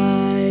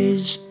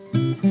arise.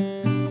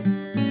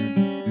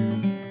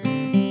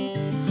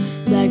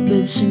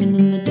 Blackbird singing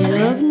in the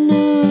dead of night.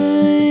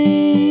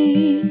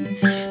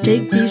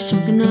 Take these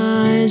sunken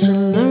eyes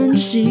and learn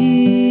to see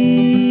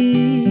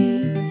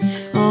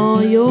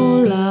all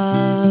your life.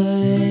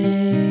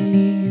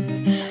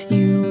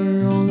 You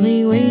were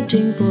only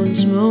waiting for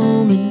this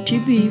moment to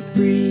be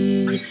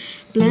free.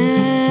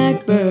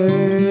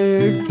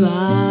 Blackbird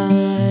fly,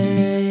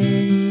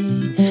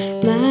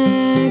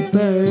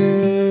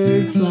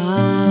 blackbird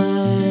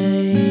fly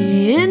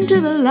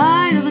into the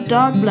light of the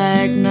dark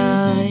black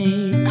night.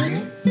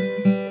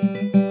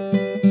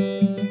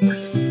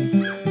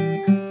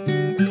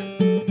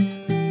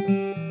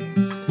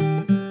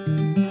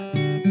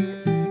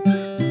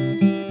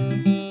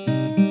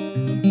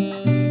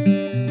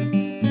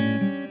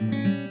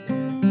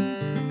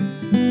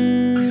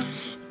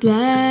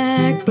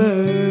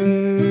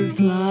 Blackbird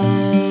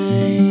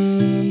fly,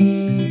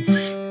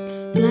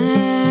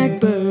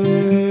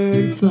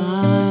 blackbird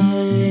fly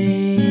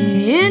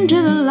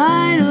into the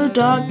light of the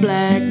dark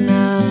black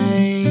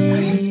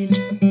night.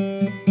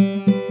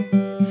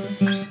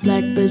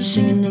 Blackbird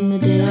singing in the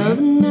dead of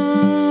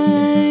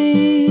night.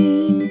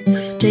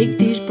 Take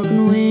these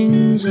broken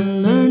wings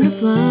and learn to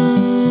fly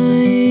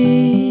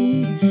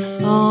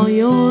all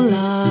your life.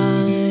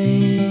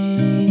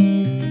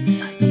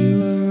 You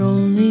were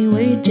only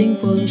waiting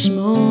for this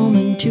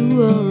moment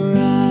to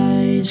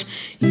arise.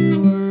 You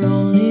were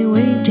only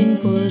waiting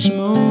for this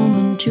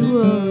moment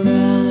to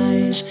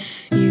arise.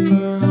 You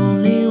were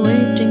only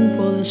waiting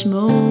for this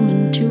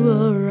moment to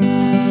arise.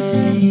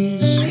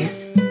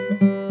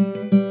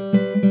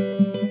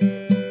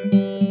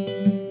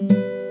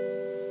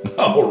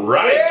 All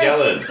right,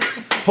 Kellin.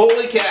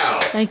 Holy cow.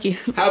 Thank you.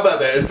 How about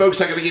that? And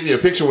folks, I got to give you a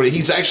picture where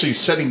he's actually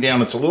sitting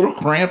down. It's a little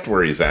cramped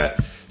where he's at.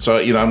 So,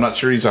 I'm not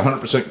sure he's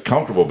 100%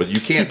 comfortable, but you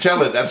can't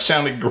tell it. That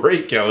sounded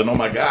great, Kellin. Oh,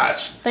 my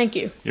gosh. Thank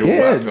you. You're Yeah,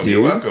 welcome. dude.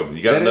 You're welcome.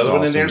 You got That is another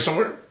one in there awesome.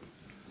 somewhere?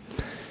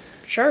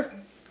 Sure.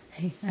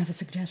 Hey, I have a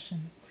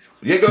suggestion.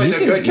 Yeah, go ahead. You No,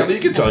 can- go ahead, Kellin.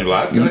 You can tell him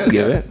live. Go You ahead. can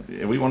give Yeah. it.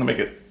 Yeah, we want to make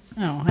it.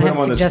 Oh, Put I him have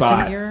a on the suggestion.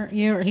 spot.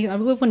 I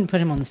wouldn't put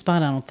him on the spot,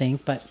 I don't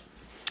think, but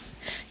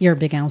you're a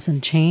big Alice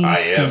in Chains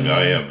fan.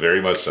 I am.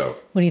 Very much so.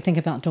 What do you think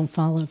about Don't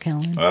Follow,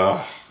 Kellin?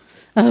 Oh,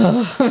 We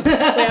have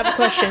a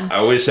question.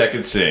 I wish I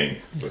could sing.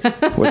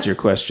 What's your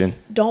question?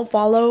 Don't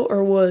follow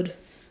or would?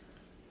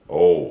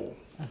 Oh.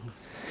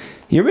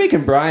 You're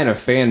making Brian a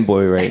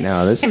fanboy right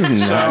now. This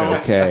is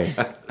not okay.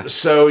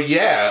 So,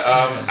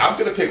 yeah, I'm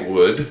going to pick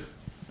wood,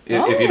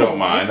 if you don't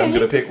mind. I'm okay.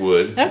 going to pick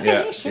wood. Okay,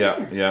 yeah,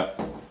 sure.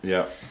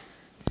 Yeah.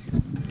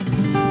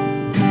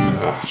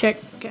 Check.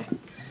 Okay.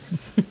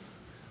 Do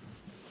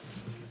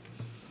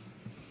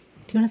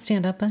you want to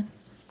stand up, bud?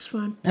 It's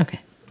fine. Okay.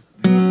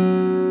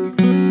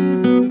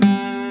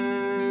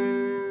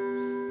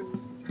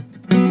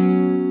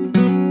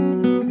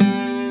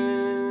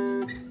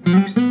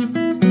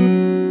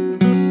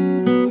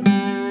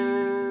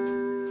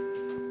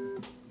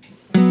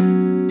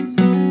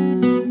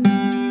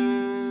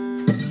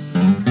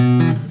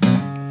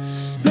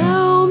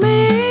 Know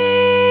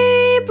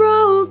me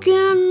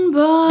broken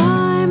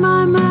by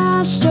my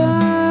master.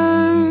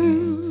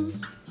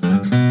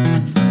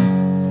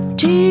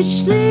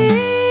 Teach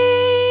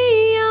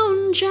thee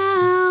young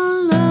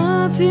child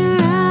love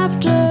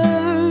hereafter.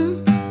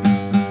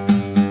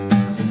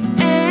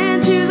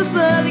 And to the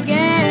flood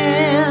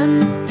again.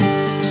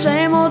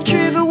 Same old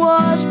trip it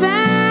was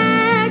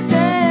back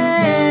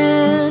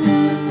then.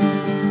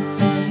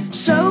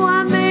 So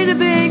I made a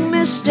big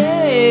mistake.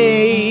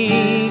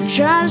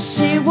 Try to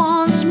see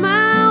once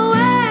my way.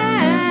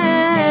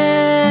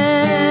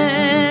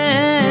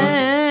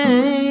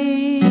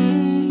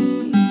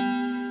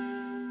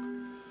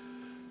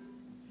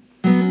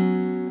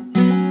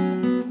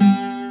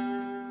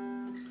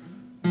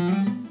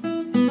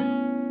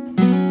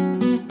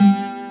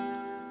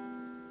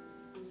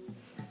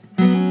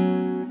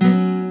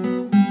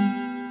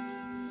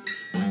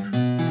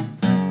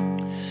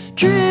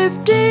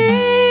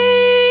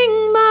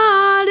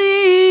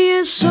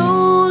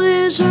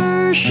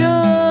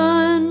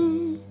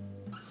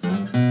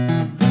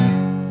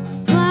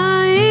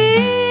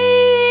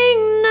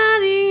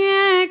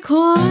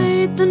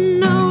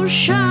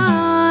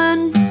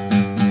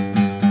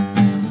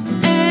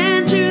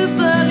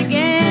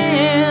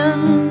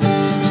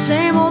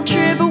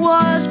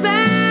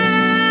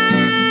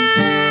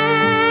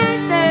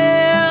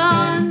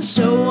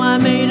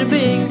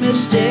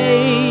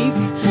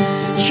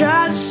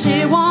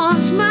 see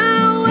once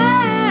my way.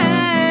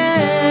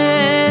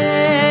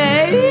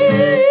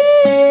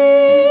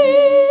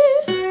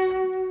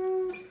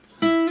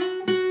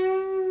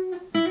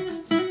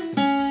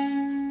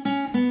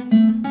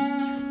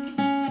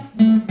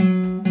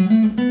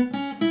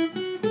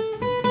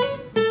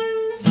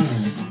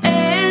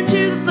 And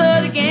to the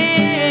flood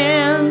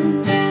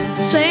again.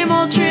 Same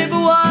old trip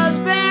was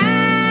banned.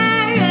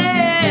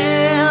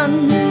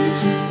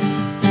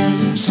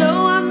 So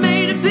I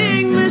made a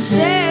big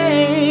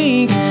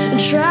mistake and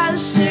tried to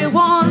see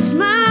once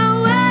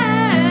my way.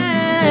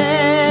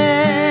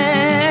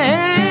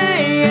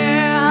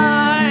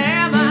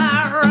 Am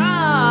I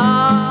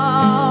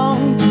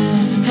wrong?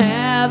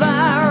 Have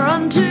I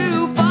run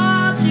too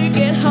far to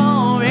get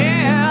home?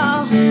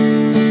 Yeah.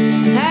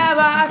 Have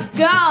I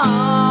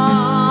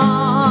gone,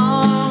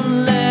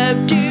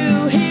 left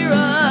you here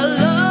alone?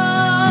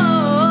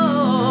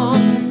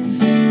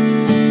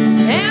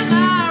 Am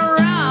I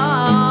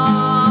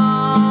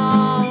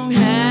wrong?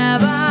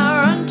 Have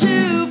I run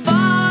too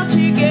far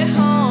to get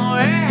home?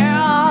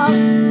 Yeah.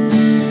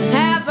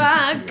 Have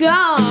I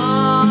gone,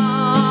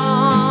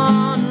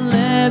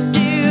 left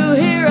you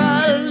here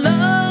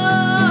alone?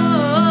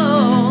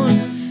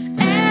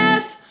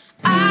 If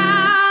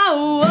I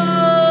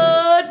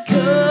would,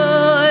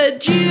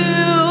 could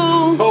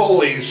you?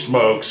 Holy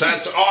smokes,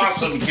 that's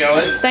awesome,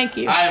 Kellin. Thank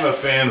you. I am a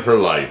fan for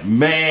life.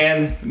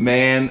 Man,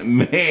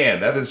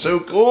 that is so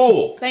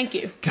cool. Thank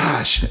you.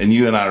 Gosh, and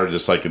you and I are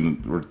just like,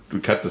 we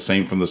cut the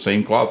same from the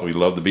same cloth. We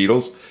love the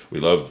Beatles. We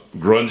love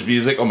grunge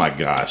music. Oh my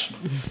gosh,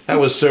 that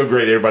was so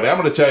great, everybody. I'm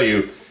going to tell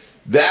you,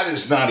 that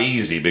is not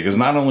easy because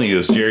not only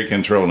is Jerry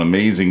Cantrell an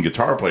amazing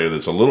guitar player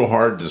that's a little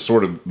hard to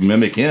sort of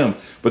mimic him,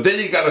 but then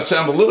you got to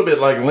sound a little bit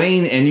like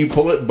Lane and you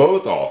pull it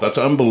both off. That's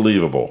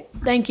unbelievable.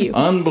 Thank you.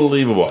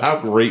 Unbelievable. How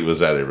great was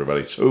that,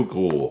 everybody? So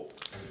cool.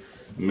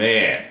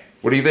 Man.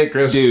 What do you think,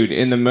 Chris? Dude,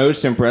 and the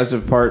most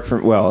impressive part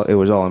from, well, it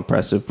was all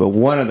impressive, but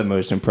one of the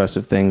most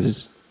impressive things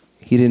is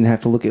he didn't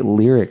have to look at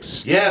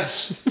lyrics.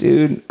 Yes.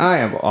 Dude, I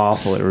am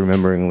awful at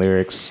remembering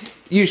lyrics.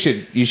 You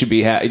should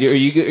be happy. Are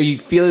you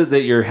feel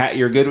that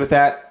you're good with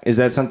that? Is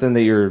that something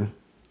that you're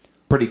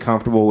pretty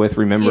comfortable with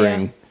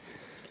remembering? Yeah.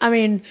 I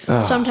mean,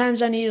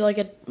 sometimes I need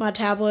like my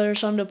tablet or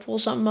something to pull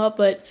something up,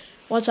 but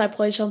once I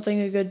play something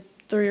a good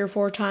 3 or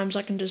 4 times,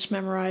 I can just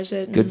memorize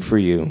it. Good for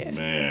you.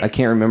 Man. I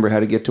can't remember how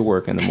to get to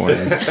work in the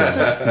morning.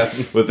 So.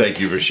 Well,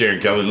 thank you for sharing,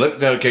 Kellin.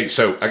 Okay,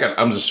 so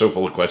I'm just so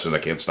full of questions I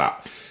can't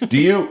stop. Do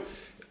you?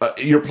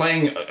 You're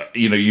playing.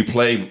 You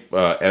play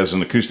as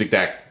an acoustic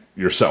act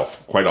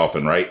yourself quite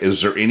often, right?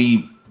 Is there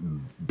any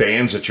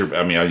bands that you're?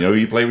 I mean, I know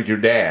you play with your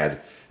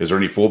dad. Is there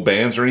any full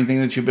bands or anything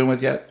that you've been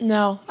with yet?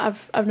 No,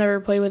 I've never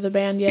played with a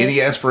band yet.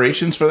 Any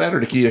aspirations for that, or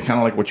do you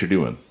kind of like what you're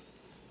doing?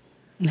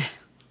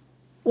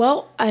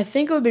 Well, I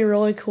think it would be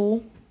really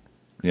cool,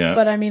 Yeah.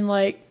 but I mean,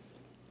 like,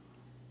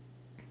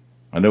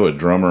 I know a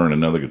drummer and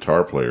another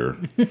guitar player.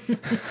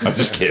 I'm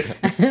just kidding.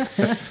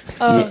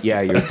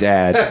 Yeah, your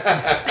dad.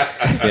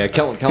 Yeah,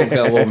 Kellen's got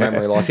a little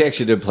memory loss. He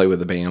actually did play with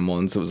the band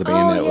once. It was a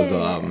band that was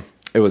yeah.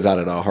 it was out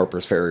at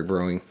Harper's Ferry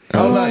Brewing.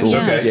 Oh, nice. cool.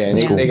 Okay. Yeah,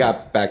 and Cool. they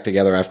got back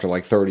together after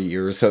like 30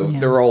 years. So Yeah.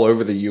 they were all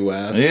over the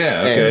U.S.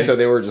 Yeah, okay. And so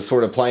they were just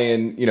sort of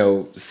playing,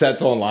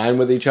 sets online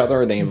with each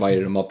other. And they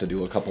invited him up to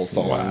do a couple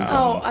songs.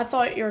 Wow. oh, I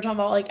thought you were talking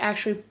about like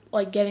actually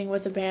like getting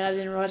with a band. I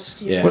didn't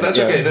realize. Yeah. Well, that's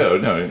okay.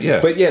 No,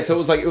 yeah. But yeah, so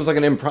it was like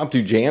an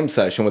impromptu jam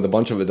session with a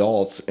bunch of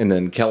adults. And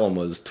then Kellin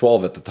was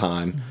 12 at the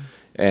time.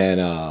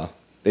 And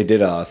they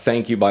did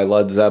Thank You by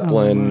Led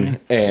Zeppelin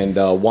and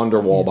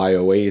Wonderwall by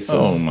Oasis.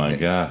 Oh my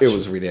gosh. It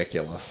was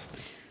ridiculous.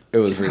 It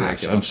was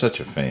ridiculous. I'm such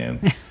a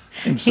fan.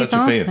 I'm such a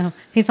fan.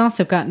 He's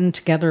also gotten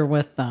together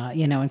with,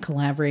 and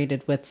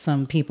collaborated with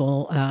some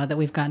people that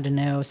we've gotten to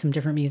know, some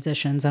different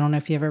musicians. I don't know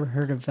if you've ever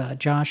heard of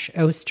Josh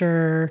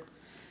Oster.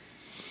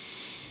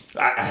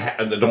 I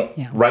don't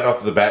Yeah. right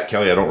off the bat,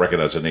 Kelly. I don't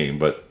recognize the name,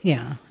 but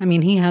Yeah. I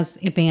mean, he has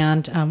a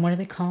band. What are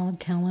they called,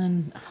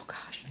 Kellin? Oh, gosh.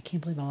 I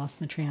can't believe I lost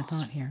my train of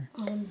thought here.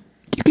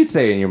 You could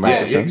say it in your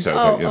yeah, microphone.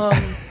 so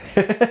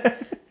yeah.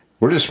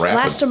 We're just rapping.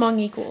 Last Among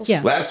Equals.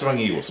 Yeah. Last Among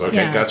Equals. Okay,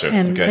 Yes, gotcha.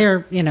 and Okay.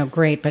 they're,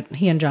 great, but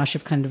he and Josh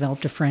have kind of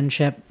developed a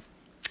friendship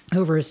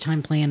over his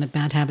time playing at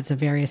Bad Habits at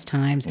various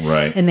times.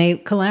 Right. And they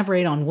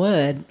collaborate on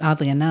wood,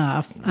 oddly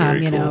enough.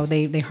 Very cool.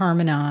 They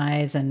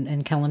harmonize,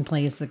 and Kellin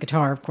plays the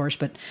guitar, of course,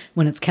 but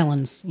when it's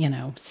Kellen's,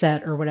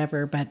 set or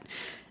whatever. But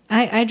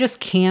I just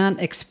can't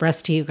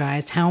express to you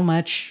guys how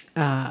much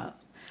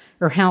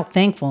or how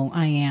thankful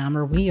I am,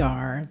 or we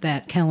are,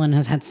 that Kellin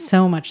has had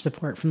so much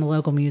support from the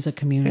local music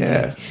community.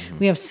 Yeah.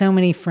 We have so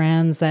many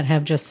friends that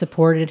have just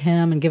supported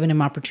him and given him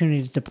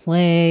opportunities to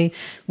play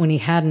when he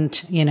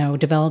hadn't,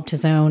 developed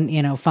his own,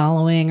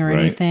 following or Right.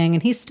 anything.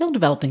 And he's still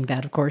developing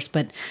that, of course.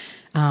 But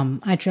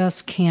I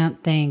just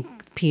can't thank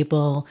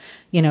people.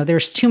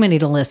 There's too many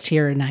to list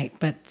here tonight,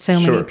 but so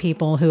Sure. many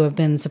people who have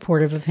been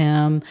supportive of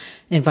him,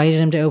 invited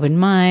him to open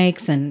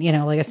mics, and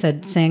like I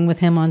said, sang with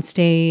him on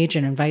stage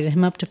and invited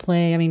him up to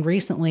play. I mean,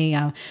 recently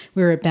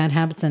we were at Bad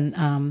Habits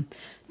in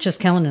just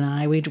Kellin and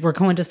I. We were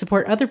going to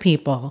support other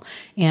people.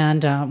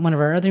 And one of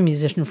our other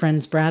musician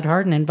friends, Brad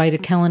Harden,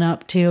 invited Kellin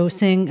up to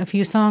sing a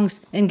few songs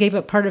and gave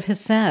up part of his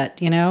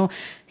set, you know.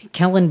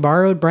 Kellin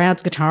borrowed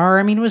Brad's guitar.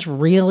 I mean, it was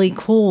really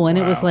cool. And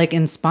it was like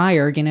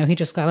inspired, you know. He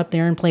just got up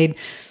there and played,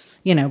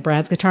 you know,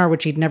 Brad's guitar,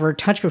 which he'd never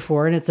touched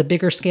before. And it's a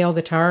bigger scale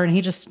guitar. And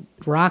he just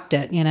rocked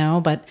it, you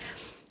know. But,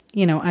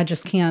 you know, I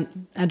just can't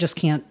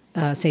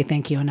say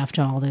thank you enough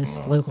to all those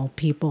local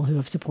people who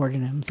have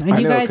supported him. So, and I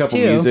you know guys a couple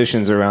too.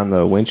 musicians around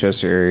the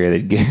Winchester area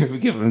that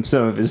give him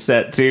some of his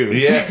set too.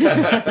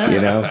 Yeah.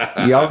 You know,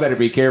 y'all better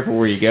be careful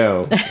where you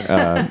go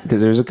because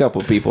there's a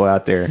couple people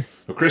out there.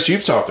 Well, Chris,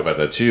 you've talked about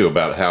that too,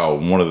 about how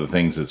one of the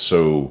things that's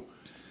so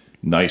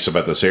nice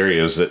about this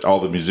area is that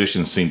all the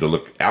musicians seem to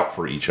look out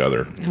for each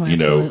other. Oh,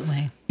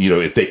 absolutely. You know,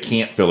 if they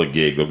can't fill a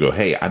gig, they'll go,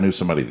 "Hey, I know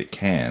somebody that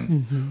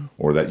can,"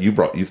 or that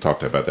you've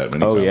talked about that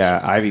many times. Oh yeah,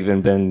 I've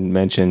even been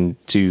mentioned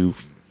to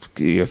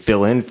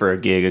fill in for a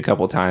gig a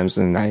couple times,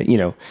 and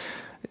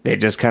they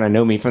just kind of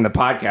know me from the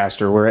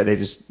podcast or where they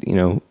just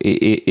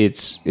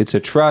it's a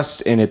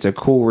trust and it's a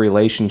cool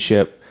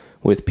relationship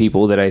with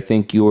people that I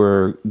think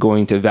you're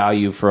going to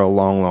value for a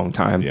long, long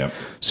time. Yeah.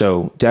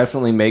 So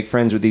definitely make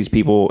friends with these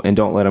people and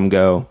don't let them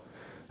go.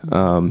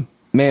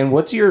 Man,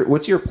 what's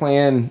your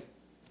plan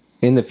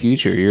in the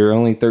future? You're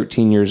only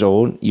 13 years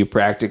old. You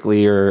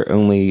practically are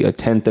only a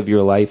tenth of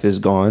your life is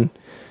gone.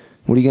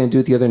 What are you going to do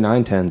with the other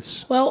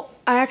 9/10? Well,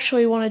 I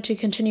actually wanted to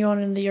continue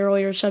on in the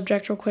earlier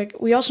subject real quick.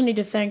 We also need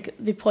to thank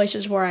the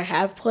places where I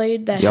have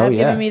played that have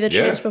given me the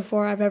chance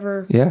before I've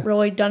ever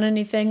really done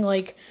anything.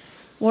 Like,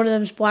 one of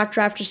them is Black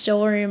Draft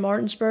Distillery in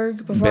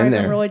Martinsburg. Before I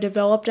even really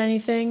developed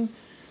anything,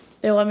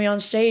 they let me on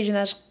stage, and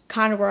that's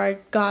kind of where I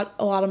got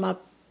a lot of my,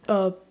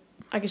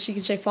 I guess you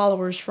could say,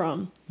 followers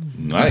from.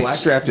 Nice. Black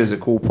Draft is a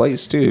cool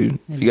place, too.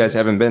 If you guys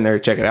haven't been there,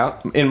 check it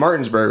out. In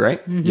Martinsburg,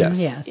 right? Yes.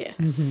 Yes. Yeah.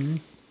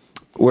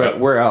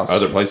 Where else?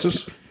 Other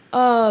places?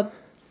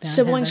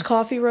 Siblings Habits.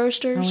 Coffee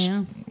Roasters. Oh,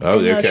 yeah. Oh,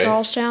 in, okay.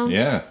 Charlestown.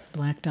 Yeah.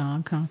 Black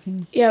Dog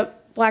Coffee. Yeah,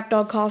 Black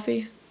Dog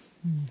Coffee.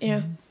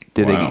 Yeah.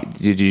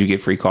 Did you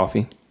get free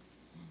coffee?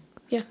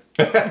 Yeah.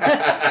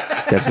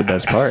 That's the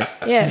best part.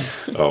 Yeah.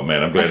 Oh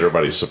man, I'm glad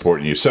everybody's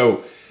supporting you.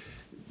 So,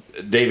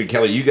 David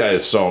Kelly, you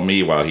guys saw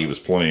me while he was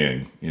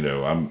playing. You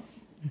know, I'm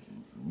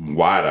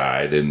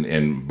wide-eyed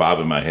and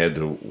bobbing my head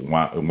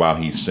while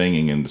he's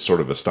singing, and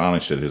sort of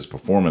astonished at his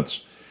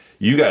performance.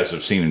 You guys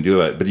have seen him do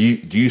that, but do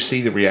you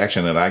see the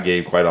reaction that I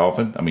gave quite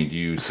often? I mean, do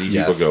you see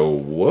people go,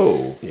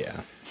 "Whoa"? Yeah.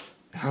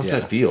 How's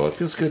that feel? It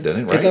feels good,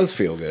 doesn't it? Right? It does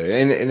feel good,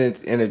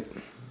 and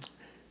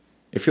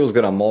it feels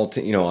good on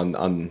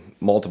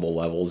multiple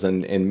levels,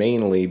 and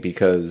mainly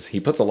because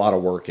he puts a lot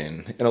of work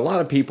in, and a lot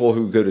of people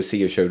who go to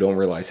see a show don't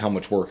realize how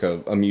much work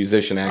a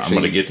musician actually.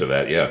 I'm going to get to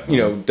that.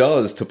 Yeah.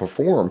 Does to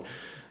perform.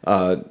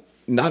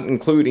 Not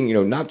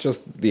including, not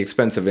just the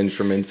expensive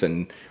instruments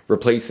and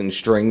replacing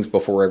strings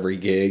before every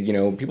gig.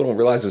 People don't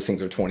realize those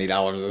things are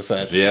 $20 a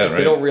set. Yeah, right.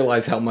 They don't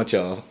realize how much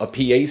a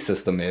PA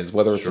system is,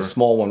 whether it's a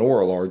small one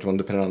or a large one,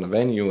 depending on the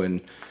venue.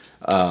 And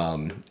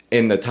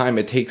the time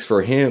it takes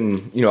for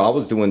him, I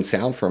was doing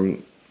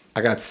sound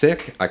I got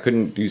sick. I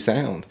couldn't do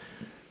sound.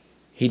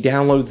 He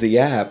downloads the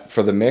app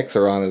for the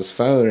mixer on his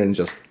phone and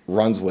just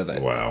runs with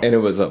it. Wow. And it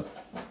was a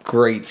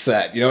great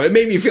set. It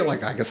made me feel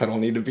like I guess I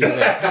don't need to be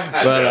there.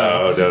 But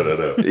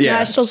no. Yeah,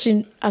 I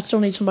still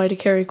need somebody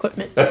to carry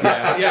equipment.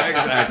 yeah,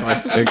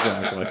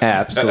 exactly.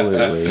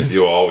 Absolutely.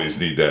 You'll always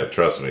need that.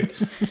 Trust me.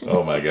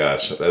 Oh my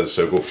gosh, that is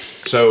so cool.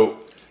 So,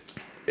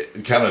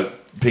 kind of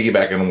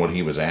piggybacking on what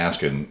he was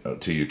asking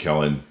to you,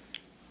 Kellin.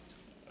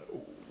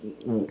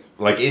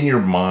 Like, in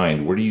your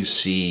mind, where do you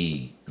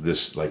see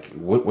this? Like,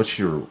 what's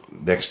your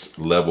next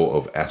level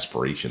of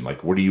aspiration?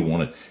 Like, where do you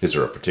want to? Is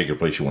there a particular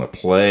place you want to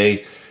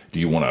play? Do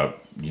you want to,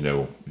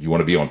 you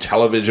want to be on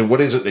television? What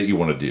is it that you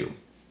want to do?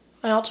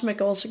 My ultimate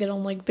goal is to get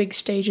on like big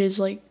stages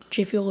like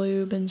Jiffy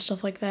Lube and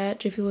stuff like that,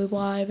 Jiffy Lube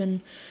Live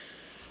and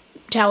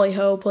Tally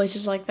Ho,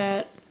 places like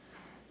that.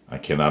 I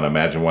cannot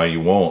imagine why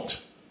you won't.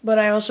 But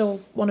I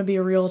also want to be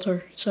a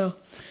realtor, so.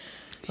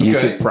 You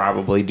could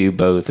probably do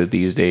both of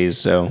these days,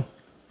 so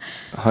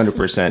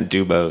 100%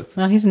 do both.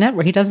 Well, he's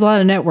he does a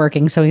lot of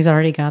networking, so he's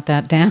already got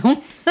that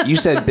down. You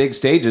said big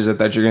stages. I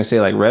thought you were going to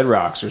say like Red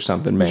Rocks or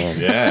something, man.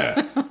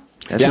 Yeah.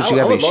 That's what you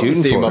got to be love shooting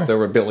to see him for. up there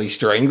with Billy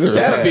Strings or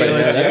something.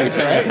 That'd be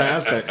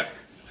fantastic.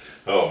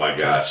 Oh my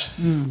gosh.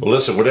 Well,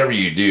 listen, whatever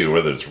you do,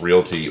 whether it's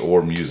realty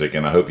or music,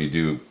 and I hope you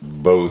do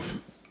both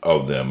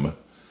of them,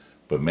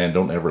 but man,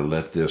 don't ever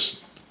let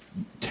this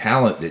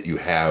talent that you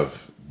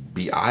have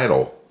be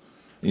idle.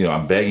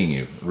 I'm begging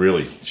you,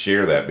 really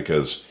share that,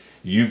 because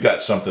you've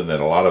got something that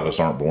a lot of us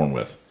aren't born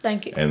with.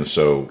 Thank you. And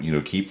so,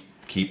 keep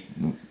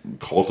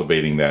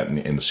cultivating that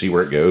and see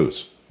where it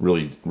goes.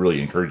 Really,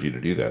 really encourage you to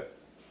do that.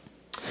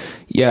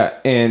 Yeah,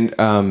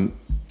 and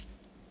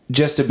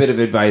just a bit of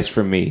advice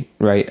from me,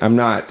 right? I'm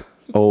not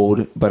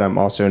old, but I'm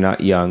also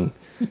not young.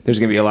 There's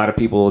going to be a lot of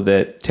people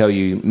that tell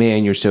you,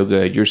 man, you're so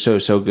good. You're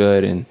so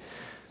good. And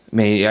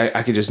man,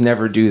 I could just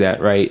never do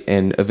that, right?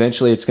 And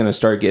eventually it's going to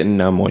start getting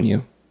numb on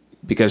you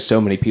because so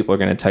many people are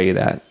going to tell you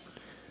that.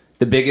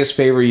 the biggest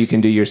favor you can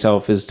do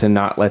yourself is to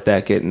not let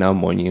that get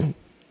numb on you,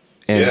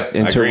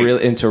 and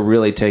to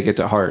really take it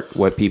to heart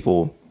what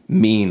people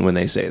mean when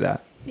they say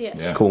that.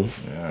 Yeah. Cool.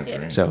 Yeah, I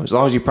agree. So as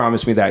long as you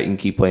promise me that, you can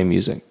keep playing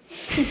music.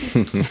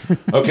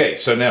 Okay,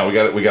 so now we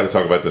got to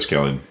talk about this,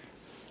 Kellin.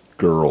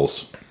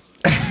 Girls.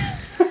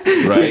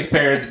 His Right?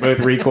 parents both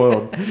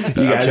recoiled. You I'm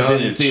guys telling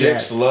didn't you, see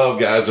chicks that. love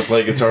guys that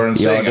play guitar and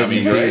Y'all sing. I didn't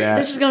mean, see right? that.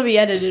 This is gonna be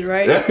edited,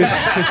 right?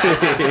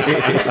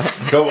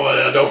 Come on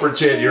now, don't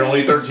pretend. You're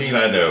only 13,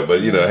 I know.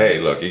 But, hey,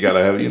 look, you got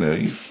to have,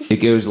 It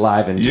goes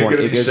live in 20, you're going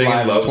to be it goes singing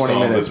live in love 20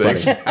 songs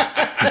minutes. and things.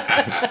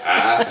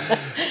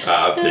 buddy.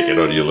 I'm picking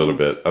on you a little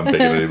bit.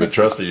 But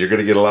trust me, you're going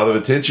to get a lot of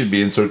attention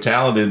being so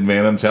talented,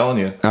 man. I'm telling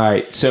you. All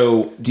right.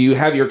 So do you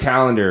have your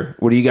calendar?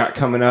 What do you got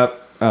coming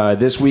up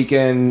this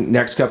weekend,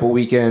 next couple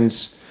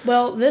weekends?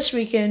 Well, this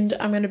weekend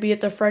I'm gonna be at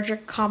the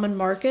Frederick Common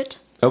Market.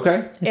 Okay.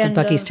 At the And,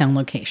 Buckystown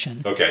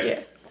location. Okay. Yeah.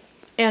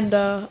 And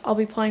I'll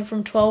be playing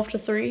from 12 to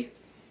 3.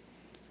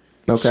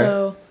 Okay.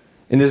 So,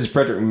 And this is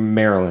Frederick,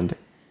 Maryland,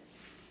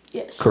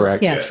 yes.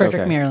 correct? Yes,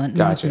 Frederick, Okay. Maryland.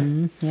 Gotcha.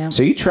 Mhm, yeah.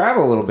 So you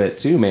travel a little bit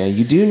too, man.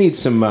 You do need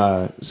some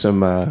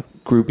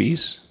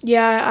groupies.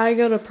 Yeah, I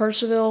go to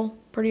Percival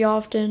pretty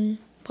often.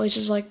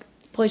 Places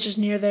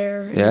near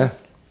there. Yeah.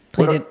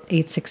 Played What at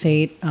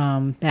 868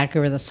 back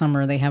over the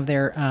summer. They have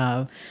their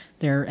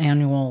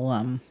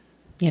annual,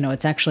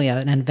 it's actually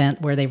an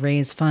event where they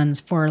raise funds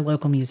for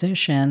local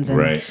musicians. And,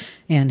 Right.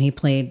 And he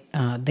played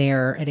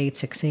there at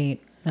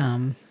 868.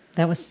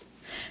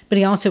 But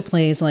he also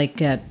plays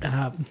like at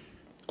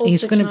Old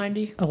he's gonna-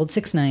 690. Old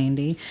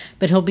 690.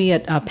 But he'll be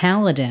at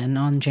Paladin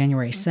on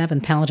January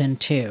 7th. Paladin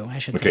 2, I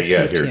should say. Okay,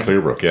 yeah, here at P2.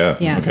 Clearbrook, yeah.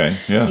 Yes. Okay,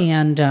 yeah.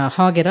 And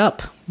Hog It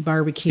Up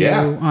barbecue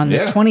Yeah, on the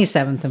yeah.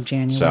 27th of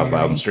January. South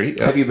Loudon Street.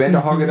 Yeah. Have you been to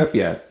Hog It Up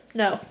yet?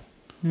 No.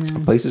 The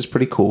place is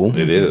pretty cool.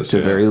 It is, It's a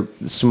yeah. very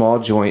small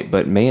joint,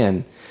 but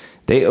man,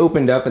 they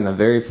opened up and the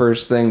very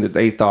first thing that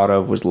they thought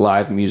of was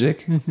live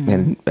music.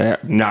 And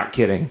not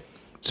kidding.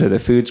 So the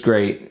food's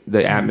great.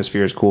 The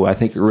atmosphere is cool. I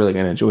think you're really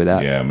going to enjoy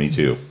that. Yeah, me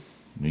too.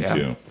 Me Yeah.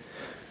 too.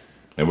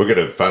 And we're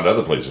going to find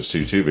other places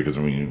too, because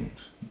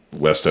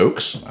West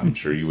Oaks, I'm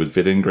sure you would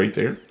fit in great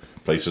there.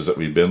 Places that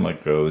we've been,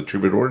 like the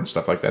Troubadour and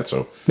stuff like that.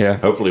 So Yeah.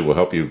 hopefully we'll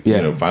help you,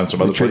 find some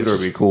other The Troubadour places.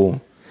 would be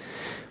cool.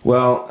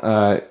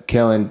 Well,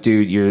 Kellin,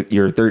 dude,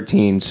 you're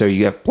 13, so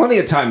you have plenty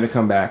of time to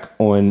come back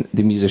on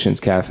the Musicians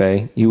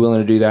Cafe. You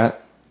willing to do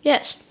that?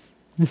 Yes.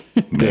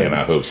 Man,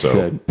 I hope so.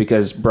 Good,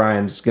 because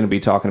Brian's going to be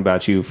talking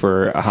about you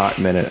for a hot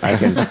minute. I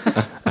can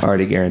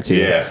already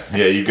guarantee it.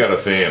 Yeah, you've got a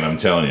fan, I'm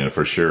telling you,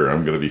 for sure.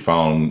 I'm going to be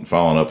following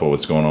up on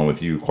what's going on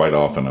with you quite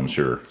often, I'm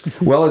sure.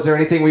 Well, is there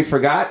anything we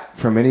forgot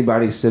from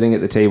anybody sitting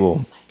at the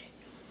table?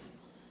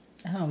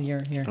 Oh,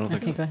 you're here.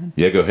 Okay, go ahead.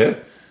 Yeah, go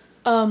ahead.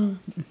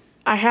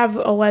 I have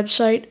a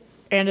website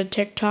and a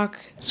TikTok.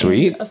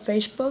 Sweet. And a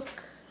Facebook.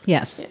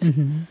 Yes.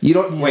 Mhm. You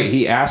don't wait.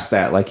 He asked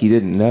that like he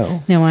didn't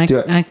know. No,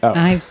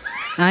 Oh.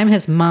 I'm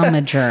his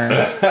momager.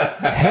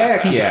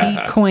 Heck He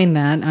yeah. coined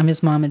that. I'm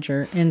his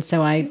momager, and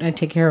so I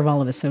take care of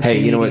all of his social Hey,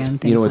 media you know what's and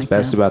things what's like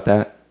best that. about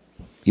that?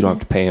 You don't have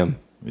to pay him.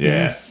 Yeah.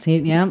 Yes,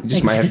 yeah. You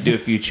just might have to do a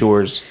few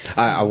chores.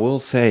 I will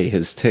say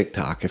his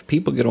TikTok, if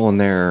people get on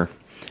there,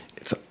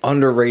 it's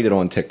underrated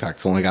on TikTok.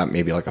 It's only got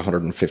maybe like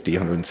 150,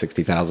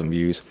 160,000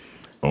 views.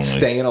 Only.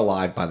 Staying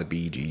Alive by the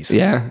Bee Gees.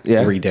 Yeah.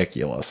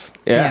 Ridiculous.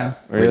 Yeah. Yeah.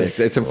 Really. Ridiculous.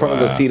 It's in front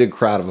of a seated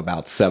crowd of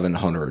about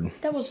 700.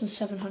 That wasn't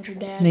 700,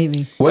 Dad.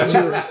 Maybe. What's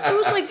your? It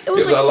was like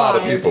It's like a lot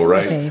of 5. people, It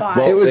was right? like 5.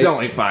 Well, It was they-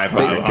 only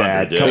 500,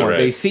 Dad. Yeah, Come on. right.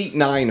 They seat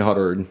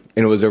 900, and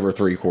it was over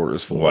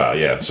 3/4 full. Wow,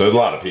 yeah. So a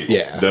lot of people.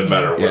 Yeah. Doesn't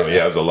matter what.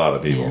 Yeah. It's a lot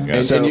of people.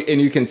 Okay. And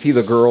you can see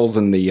the girls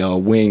in the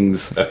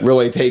wings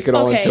really take it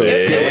on. Okay,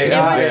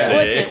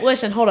 So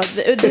listen, hold up.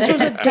 This was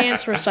a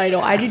dance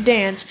recital. I do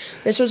dance.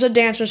 This was a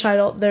dance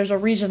recital. There's a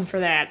reason for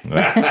that.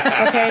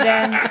 Okay,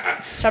 then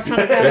stop trying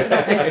to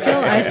pass it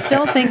off.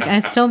 I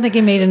still think he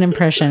made an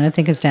impression. I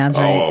think his dad's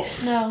right. Oh,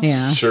 No.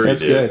 Yeah. sure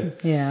That's he did.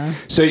 good. Yeah.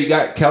 So you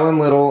got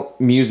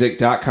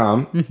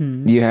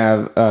KellinLittleMusic.com. You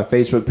have a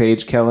Facebook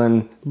page,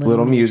 Kellin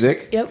Little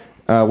Music. Yep.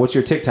 What's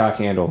your TikTok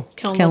handle?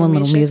 Kellin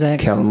Little Music.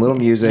 Kellin Little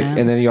Music. Yeah.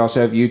 And then you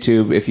also have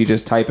YouTube. If you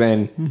just type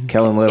in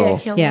Kellin Little, Yeah,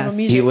 Kellin Yes. Little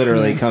Music. he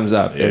literally Yes. comes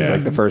up as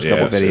like the first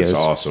couple videos. It's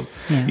awesome.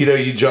 Yeah.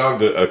 You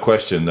jogged a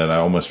question that I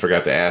almost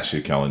forgot to ask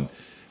you, Kellin.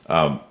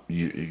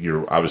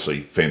 You're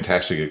obviously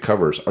fantastic at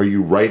covers. Are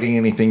you writing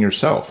anything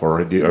yourself, or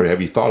have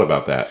you thought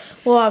about that?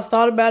 Well, I've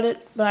thought about it,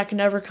 but I can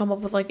never come up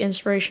with like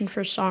inspiration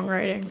for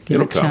songwriting. Give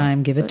It'll it come.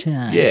 time. Give it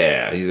time.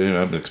 Yeah,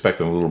 I'm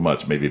expecting a little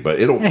much maybe,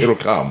 but it'll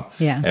come.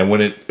 Yeah. And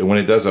when it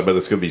does, I bet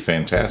it's going to be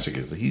fantastic.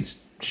 He's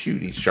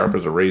sharp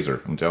as a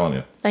razor. I'm telling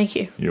you. Thank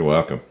you. You're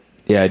welcome.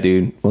 Yeah,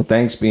 dude. Well,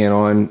 thanks for being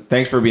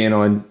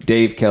on.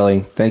 Dave,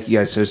 Kelly, thank you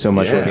guys so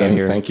much for being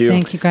here. Thank you.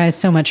 Thank you guys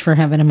so much for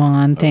having him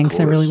on. Thanks.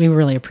 course. We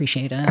really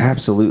appreciate it.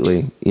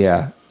 Absolutely.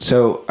 Yeah.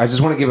 So I just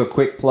want to give a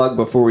quick plug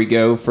before we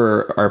go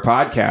for our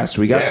podcast.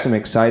 We got Yeah. some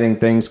exciting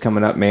things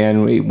coming up,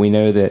 man. We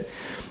know that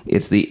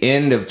it's the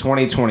end of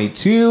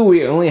 2022.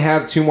 We only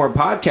have 2 more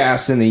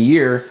podcasts in the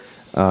year.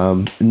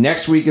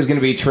 Next week is going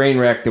to be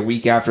Trainwreck. The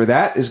week after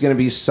that is going to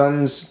be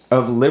Sons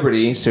of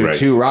Liberty. So Right.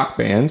 2 rock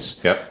bands.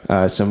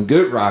 Yep. Some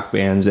good rock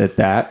bands at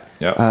that.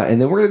 Yep.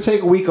 And then we're going to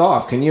take a week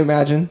off. Can you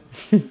imagine?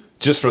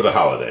 Just for the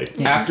holiday.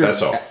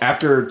 That's all.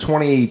 After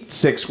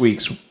 26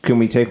 weeks, can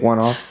we take one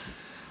off?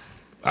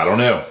 I don't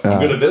know. I'm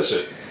going to miss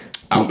it.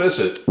 I'll miss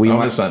it. I'll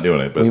miss not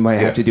doing it. But We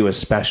might have to do a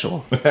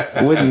special.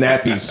 Wouldn't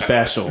that be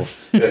special?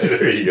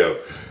 There you go.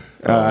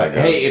 Oh my God.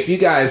 Hey, if you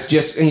guys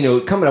just,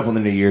 coming up on the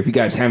new year, if you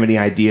guys have any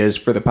ideas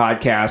for the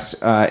podcast,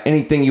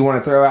 anything you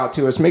want to throw out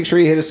to us, make sure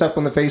you hit us up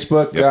on the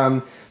Facebook.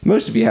 Yep.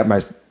 Most of you have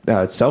my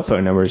cell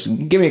phone numbers.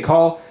 Give me a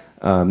call.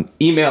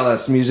 Email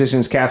us,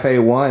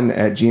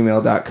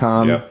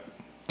 musicianscafe1@gmail.com. Yep.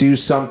 Do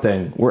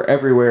something. We're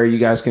everywhere. You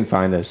guys can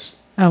find us.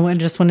 Oh, I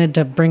just wanted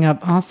to bring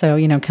up also,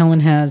 Kellin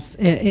has,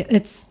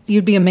 it's,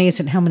 you'd be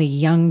amazed at how many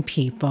young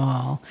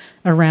people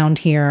around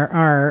here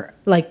are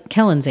like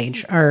Kellin's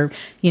age, are,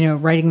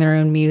 writing their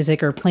own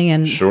music or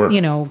playing, Sure.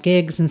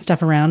 Gigs and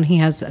stuff around. He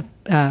has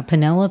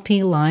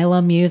Penelope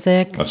Lila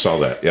music. I saw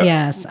that. Yeah.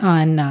 Yes,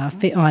 on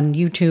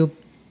YouTube.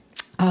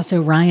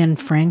 Also, Ryan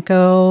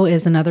Franco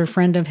is another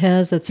friend of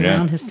his that's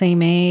around his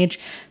same age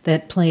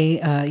that play,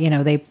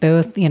 they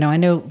both, I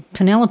know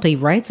Penelope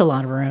writes a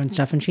lot of her own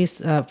stuff and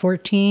she's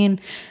 14.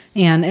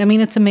 And I mean,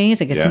 it's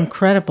amazing. It's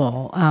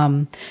incredible.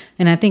 And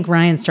I think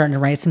Ryan's starting to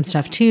write some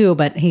stuff too,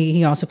 but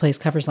he also plays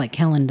covers like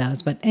Kellin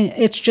does. But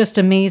it's just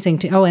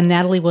amazing and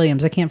Natalie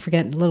Williams. I can't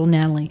forget little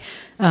Natalie.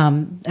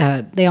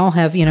 They all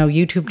have,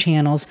 YouTube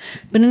channels.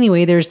 But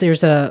anyway,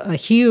 there's a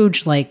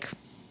huge,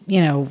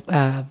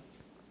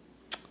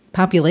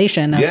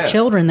 population of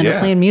children that are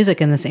playing music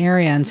in this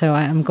area, and so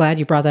I'm glad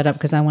you brought that up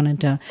because I wanted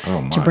to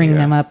bring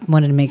them up.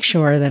 Wanted to make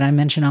sure that I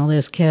mention all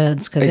those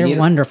kids because they're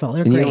wonderful.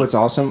 They're great. You know what's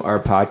awesome? Our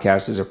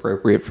podcast is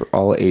appropriate for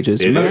all ages.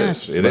 It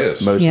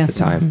is. Most of the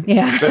time.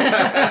 Yeah.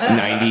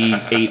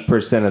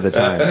 98% of the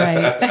time.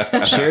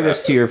 Right. Share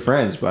this to your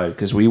friends, bud,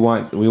 because we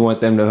want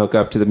them to hook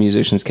up to the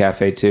Musicians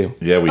Cafe too.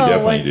 Yeah, we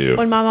definitely do.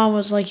 When my mom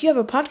was like, "You have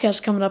a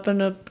podcast coming up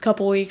in a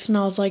couple weeks," and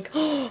I was like,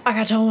 "Oh, I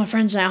got to tell my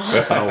friends now."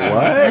 Oh,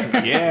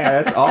 what?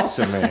 Yeah, that's awesome,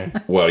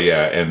 man. Well,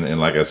 yeah, and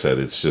like I said,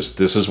 it's just,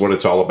 this is what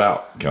it's all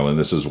about, Kellin.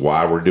 This is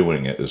why we're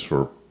doing it, is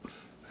for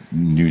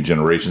new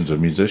generations of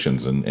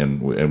musicians,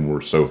 and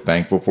we're so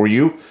thankful for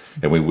you,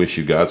 and we wish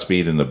you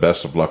Godspeed and the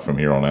best of luck from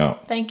here on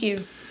out. Thank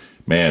you.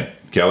 Man,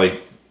 Kelly,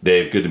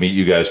 Dave, good to meet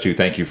you guys too.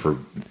 Thank you for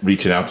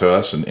reaching out to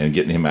us and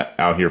getting him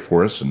out here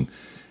for us and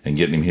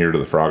getting him here to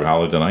the Frog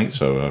Hollow tonight.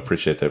 So I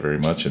appreciate that very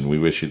much, and we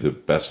wish you the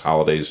best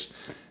holidays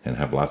and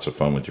have lots of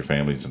fun with your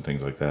families and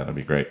things like that. That'd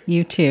be great.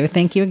 You too.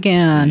 Thank you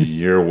again.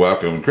 You're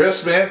welcome.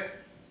 Chris, man,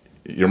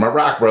 you're my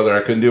rock brother. I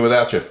couldn't do it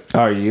without you.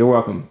 Oh, you're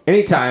welcome.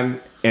 Anytime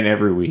and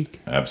every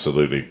week.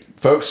 Absolutely.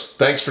 Folks,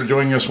 thanks for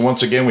joining us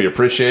once again. We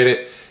appreciate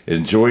it.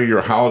 Enjoy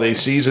your holiday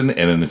season,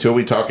 and until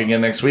we talk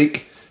again next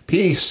week,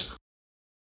 peace.